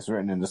stars. It's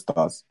written in the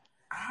stars.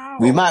 How?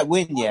 We might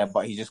win,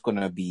 but he's just going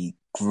to be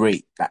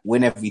great. Like,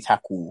 win every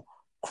tackle,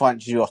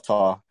 crunch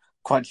Jota,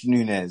 crunch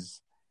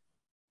Nunes.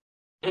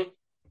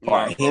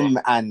 But him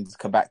and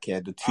Kabak,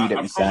 the two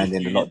that we signed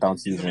in the lockdown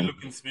season. He's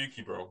looking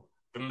spooky, bro.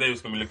 Ben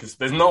Davies going to be looking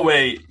spooky. There's no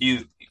way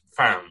he's...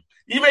 Fam.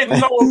 He made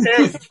no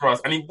appearances for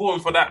us and he bought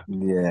him for that.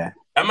 Yeah.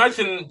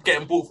 Imagine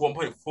getting bought for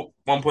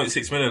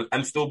 1.6 million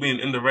and still being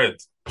in the red.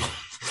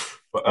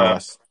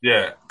 But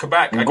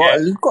Kabak. We've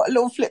got a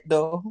little flip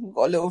though. We've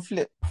got a little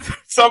flip.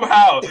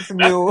 Somehow.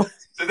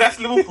 That's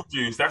Liverpool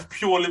juice. That's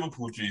pure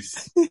Liverpool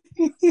juice.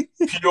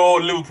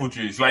 Pure Liverpool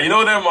juice. Like,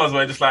 them ones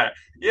where just like,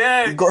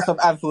 He's got some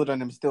Anfield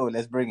on him still.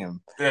 Let's bring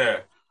him. Yeah.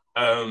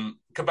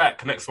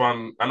 Kabak, next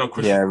one. I know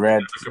Chris. Yeah,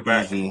 red,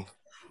 easy.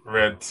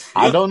 Red.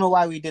 I don't know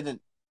why we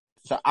didn't.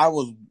 So I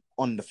was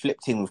on the flip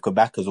team with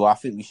Quebec as well. I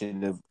think we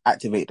should have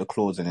activated the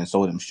clause and then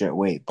sold them straight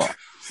away. But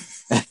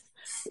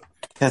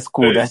that's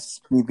cool.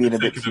 That's me being a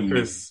bit Taking the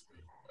too piss.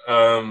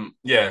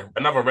 Yeah,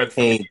 another red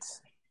for me. paid.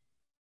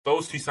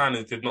 Those two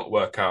signings did not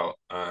work out,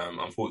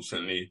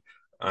 unfortunately,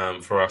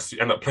 for us. We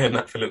ended up playing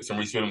Nat Phillips and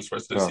Reece Williams for the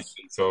rest of the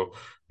season, so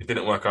it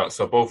didn't work out.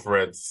 So both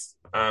reds.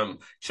 You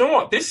know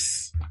what?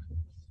 This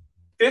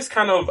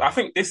kind of, I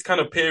think this kind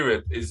of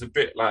period is a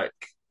bit like,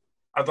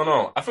 I don't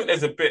know. I think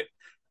there's a bit.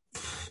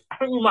 I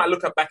think we might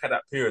look back at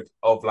that period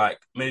of like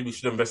maybe we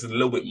should have invested a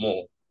little bit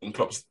more in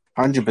Klopp's.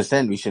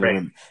 100% we should have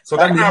been. So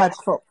that we had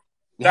Klopp.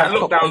 We that had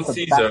Klopp lockdown off the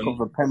season back of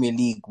a Premier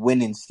League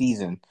winning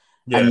season,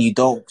 yeah, and you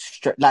don't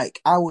like.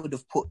 I would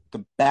have put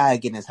the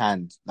bag in his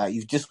hand. Like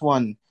you've just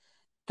won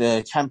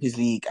the Champions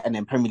League and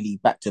then Premier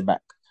League back to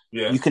back.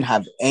 yeah. You can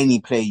have any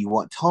player you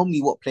want. Tell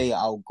me what player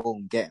I'll go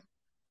and get.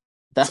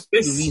 That's the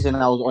reason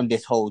I was on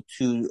this whole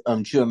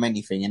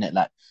Tchouaméni thing, innit?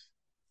 Like,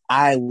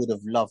 I would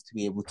have loved to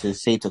be able to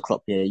say to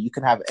Klopp, yeah, you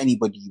can have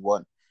anybody you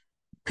want.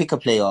 Pick a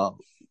player.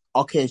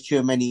 Okay, it's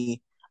Tchouaméni.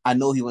 I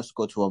know he wants to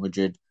go to Real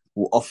Madrid.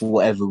 We'll offer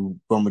whatever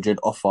Real Madrid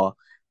offer.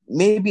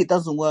 Maybe it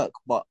doesn't work,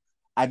 but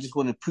I just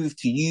want to prove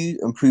to you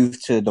and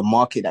prove to the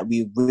market that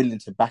we're willing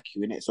to back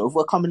you in it. So if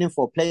we're coming in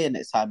for a player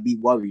next time, be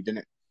worried,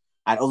 innit?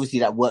 And obviously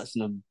that works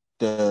in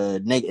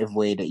the negative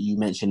way that you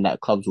mentioned,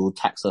 that clubs will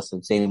tax us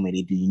the same way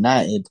they do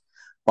United.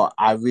 But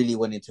I really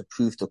wanted to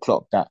prove to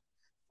Klopp that,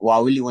 I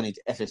really wanted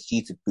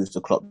FSG to prove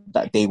to Klopp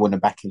that they want to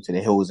back him to the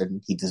hills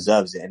and he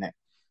deserves it,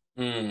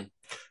 innit?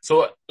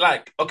 So,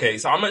 like, okay,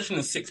 so I mentioned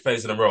the 6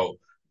 players in a row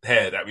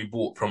here that we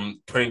bought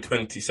from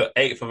 2020, so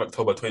 8th of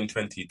October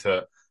 2020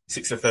 to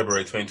 6th of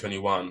February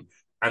 2021.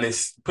 And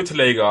it's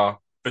Putellega,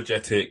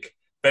 Bajetic,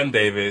 Ben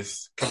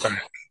Davis,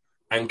 Kabak,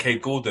 and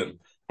Kate Gordon.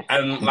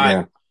 And, like...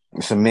 Yeah.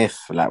 It's a myth.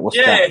 Like, what's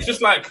that? Yeah, it's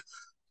just like...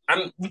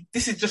 And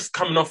this is just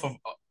coming off of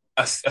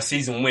a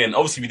season win.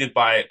 Obviously, we did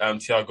buy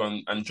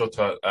Thiago and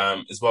Jota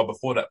as well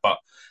before that. But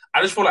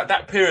I just feel like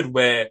that period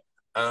where,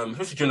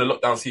 especially during the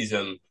lockdown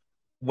season,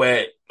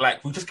 where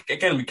like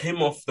we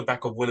came off the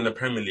back of winning the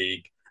Premier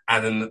League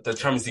and then the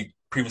Champions League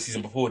previous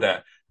season before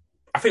that,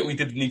 I think we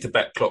did need to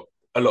back Klopp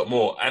a lot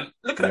more. And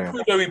look at that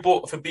period where we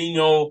bought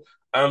Fabinho,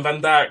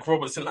 Van Dijk,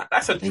 Robertson. Like,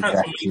 that's a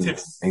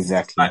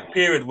transformative like,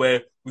 period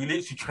where we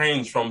literally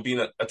changed from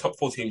being a top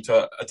 4 team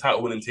to a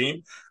title winning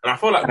team. And I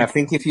feel like, I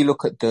think if you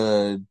look at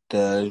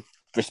the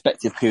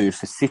respective period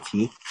for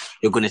City,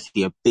 you're going to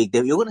see a big.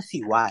 You're going to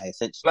see why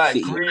essentially. Like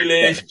City,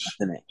 Grealish,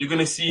 you're going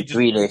to see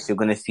Grealish. You're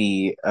going to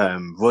see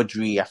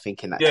Rodri. I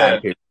think in that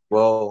time period as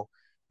well.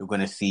 You're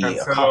going to see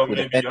Cancelo, a couple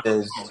of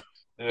defenders.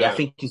 Yeah, I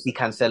think you see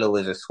Cancelo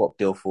as a swap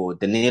deal for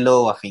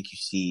Danilo. I think you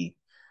see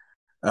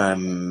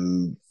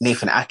Nathan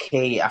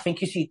Ake. I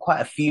think you see quite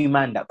a few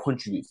men that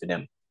contribute for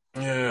them.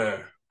 Yeah.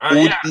 All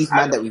these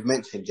men that we've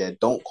mentioned,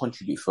 don't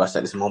contribute for us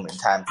at this moment in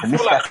time. I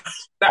feel like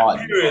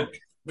that period,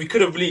 we could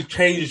have really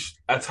changed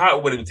a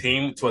title-winning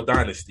team to a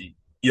dynasty.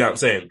 You know what I'm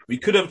saying? We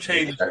could have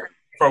changed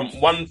from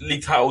one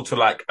league title to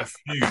like a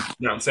few. You know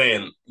what I'm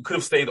saying? We could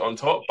have stayed on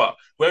top, but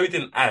where we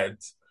didn't add,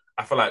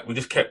 I feel like we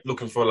just kept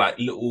looking for like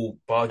little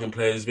bargain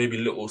players, maybe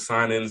little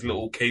signings,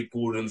 little Kate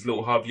Gordons,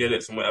 little Harvey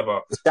Elliott's and whatever.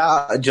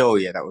 Shout out Joe,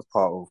 that was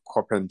part of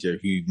Coppinger,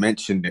 who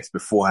mentioned this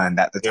beforehand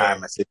at the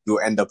time. I said,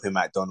 you'll end up in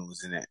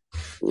McDonald's, innit?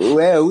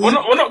 We're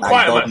not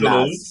quite at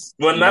McDonald's.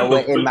 We're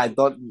in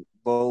McDonald's.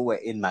 Bro, we're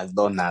in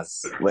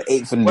McDonald's. We're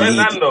 8th in the league.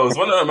 We're Nando's.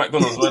 We're not at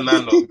McDonald's. We're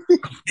Nando's.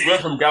 We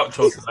went from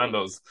Gaucho to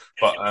Nando's.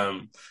 But,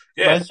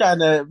 yeah. We're trying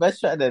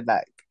to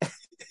like...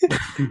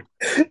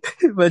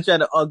 we're trying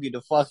to argue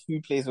the fast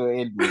food place we're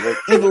in. But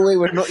either way,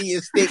 we're not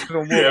eating steak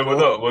no more. Yeah,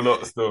 we're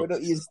not still. We're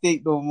not eating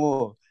steak no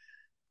more.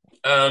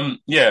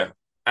 Yeah.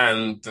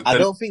 And I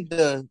don't think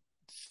the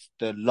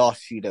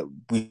last few that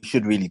we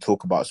should really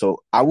talk about.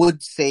 So I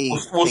would say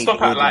we'll stop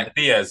Gordon. At like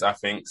Diaz, I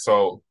think.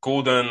 So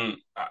Gordon,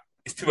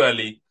 it's too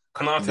early.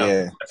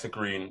 Konate, that's a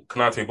green.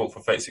 Konate bought for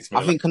 36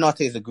 million. I think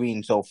Konate is a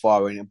green so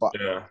far, but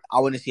I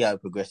want to see how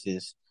it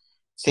progresses.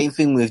 Same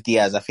thing with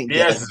Diaz. I think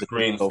Diaz is a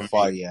green so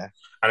far, yeah.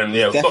 And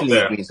then, definitely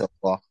a green so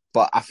far.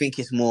 But I think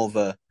it's more of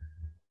a,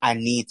 I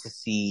need to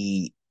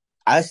see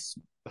us.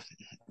 Do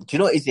you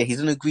know what is it?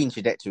 He's on a green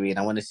trajectory, and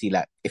I want to see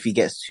like if he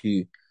gets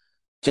to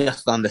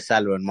just under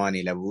Salah and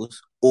Mane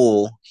levels,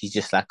 or he's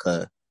just like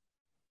a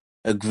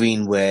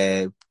green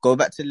where go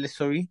back to the list,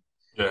 sorry.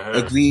 Yeah.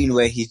 A green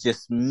where he's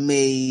just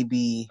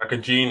maybe like a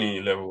genie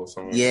level or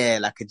something. Yeah,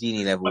 like a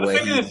genie level. But the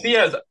thing is,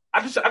 Diaz,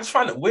 I just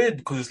find it weird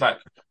because it's like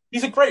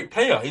he's a great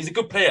player, he's a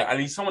good player,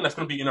 and he's someone that's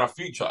going to be in our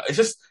future. It's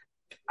just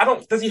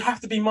does he have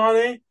to be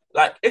Mane?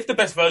 Like, if the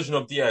best version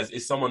of Diaz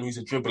is someone who's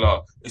a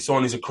dribbler, is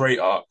someone who's a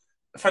creator,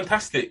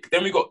 fantastic.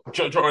 Then we got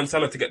Jota and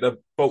Salah to get the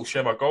bulk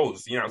share of our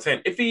goals. You know what I'm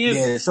saying? If he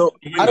is, so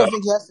I don't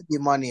think he has to be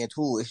Mane at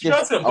all. It's just,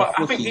 he doesn't. But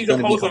I think these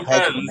opposing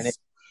fans.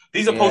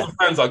 These opposing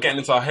fans are getting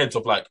into our heads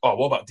of like, oh,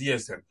 what about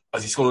Diaz then?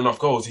 Has he scored enough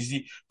goals?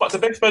 But the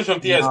best version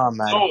of Diaz,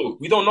 no,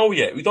 we don't know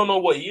yet. We don't know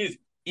what he is.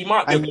 He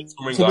might be a good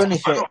scoring guy. To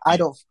be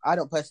honest, I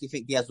don't personally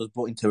think Diaz was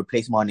brought in to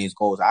replace Mane's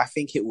goals. I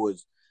think it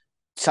was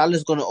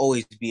Salah's gonna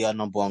always be our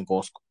number one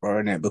goal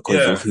scorer, innit? Because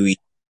Yeah. of who he.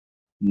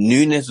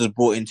 Nunes was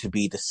brought in to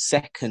be the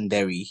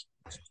secondary,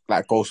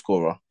 like, goal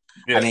scorer.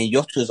 Yeah. And then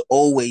Jota's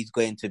always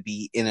going to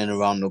be in and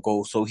around the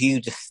goal. So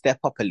he'll just step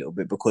up a little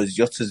bit because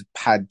Jota's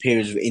had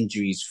periods of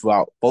injuries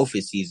throughout both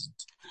his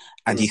seasons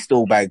and he's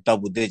still back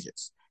double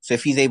digits. So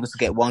if he's able to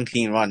get one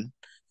clean run,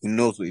 he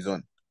knows what he's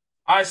on.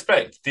 I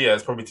expect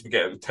Diaz probably to be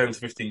getting 10 to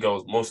 15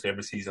 goals mostly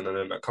every season and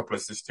then a couple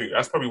of assists too.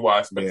 That's probably what I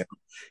expect. Yeah.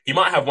 He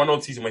might have one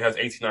odd season where he has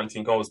 18,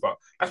 19 goals, but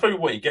that's probably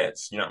what he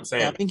gets. You know what I'm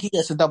saying? Yeah, I think he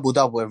gets a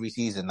double-double every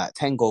season, like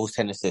 10 goals,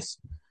 10 assists.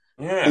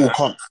 Yeah. All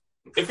comps.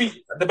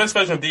 The best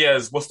version of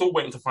Diaz, we're still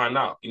waiting to find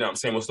out. You know what I'm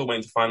saying? We're still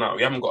waiting to find out.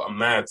 We haven't got a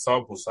mad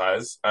sample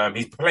size.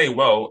 He's playing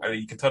well, and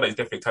you can tell that he's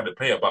definitely a talented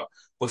player, but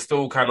we're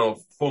still kind of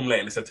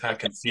formulating this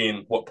attack and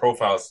seeing what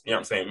profiles, you know what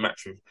I'm saying,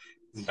 match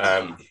with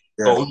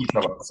go with each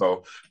other.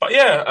 So, but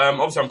yeah,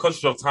 obviously I'm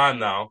conscious of time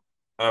now.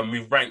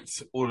 We've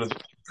ranked all of the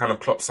kind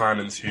of Klopp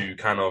signings who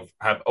kind of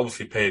have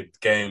obviously played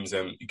games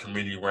and you can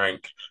really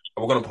rank.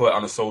 We're going to put it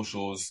on the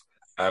socials.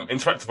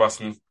 Interact with us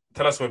and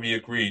tell us whether you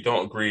agree,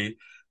 don't agree.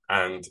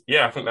 And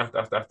yeah, I think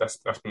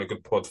that's been a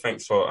good pod.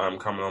 Thanks for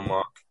coming on,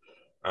 Mark.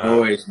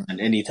 No worries, man.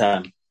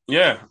 Anytime.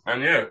 Yeah,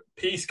 and yeah,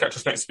 peace. Catch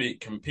us next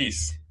week and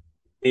peace.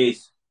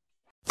 Peace.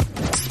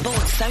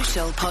 Sports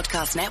Social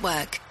Podcast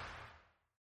Network.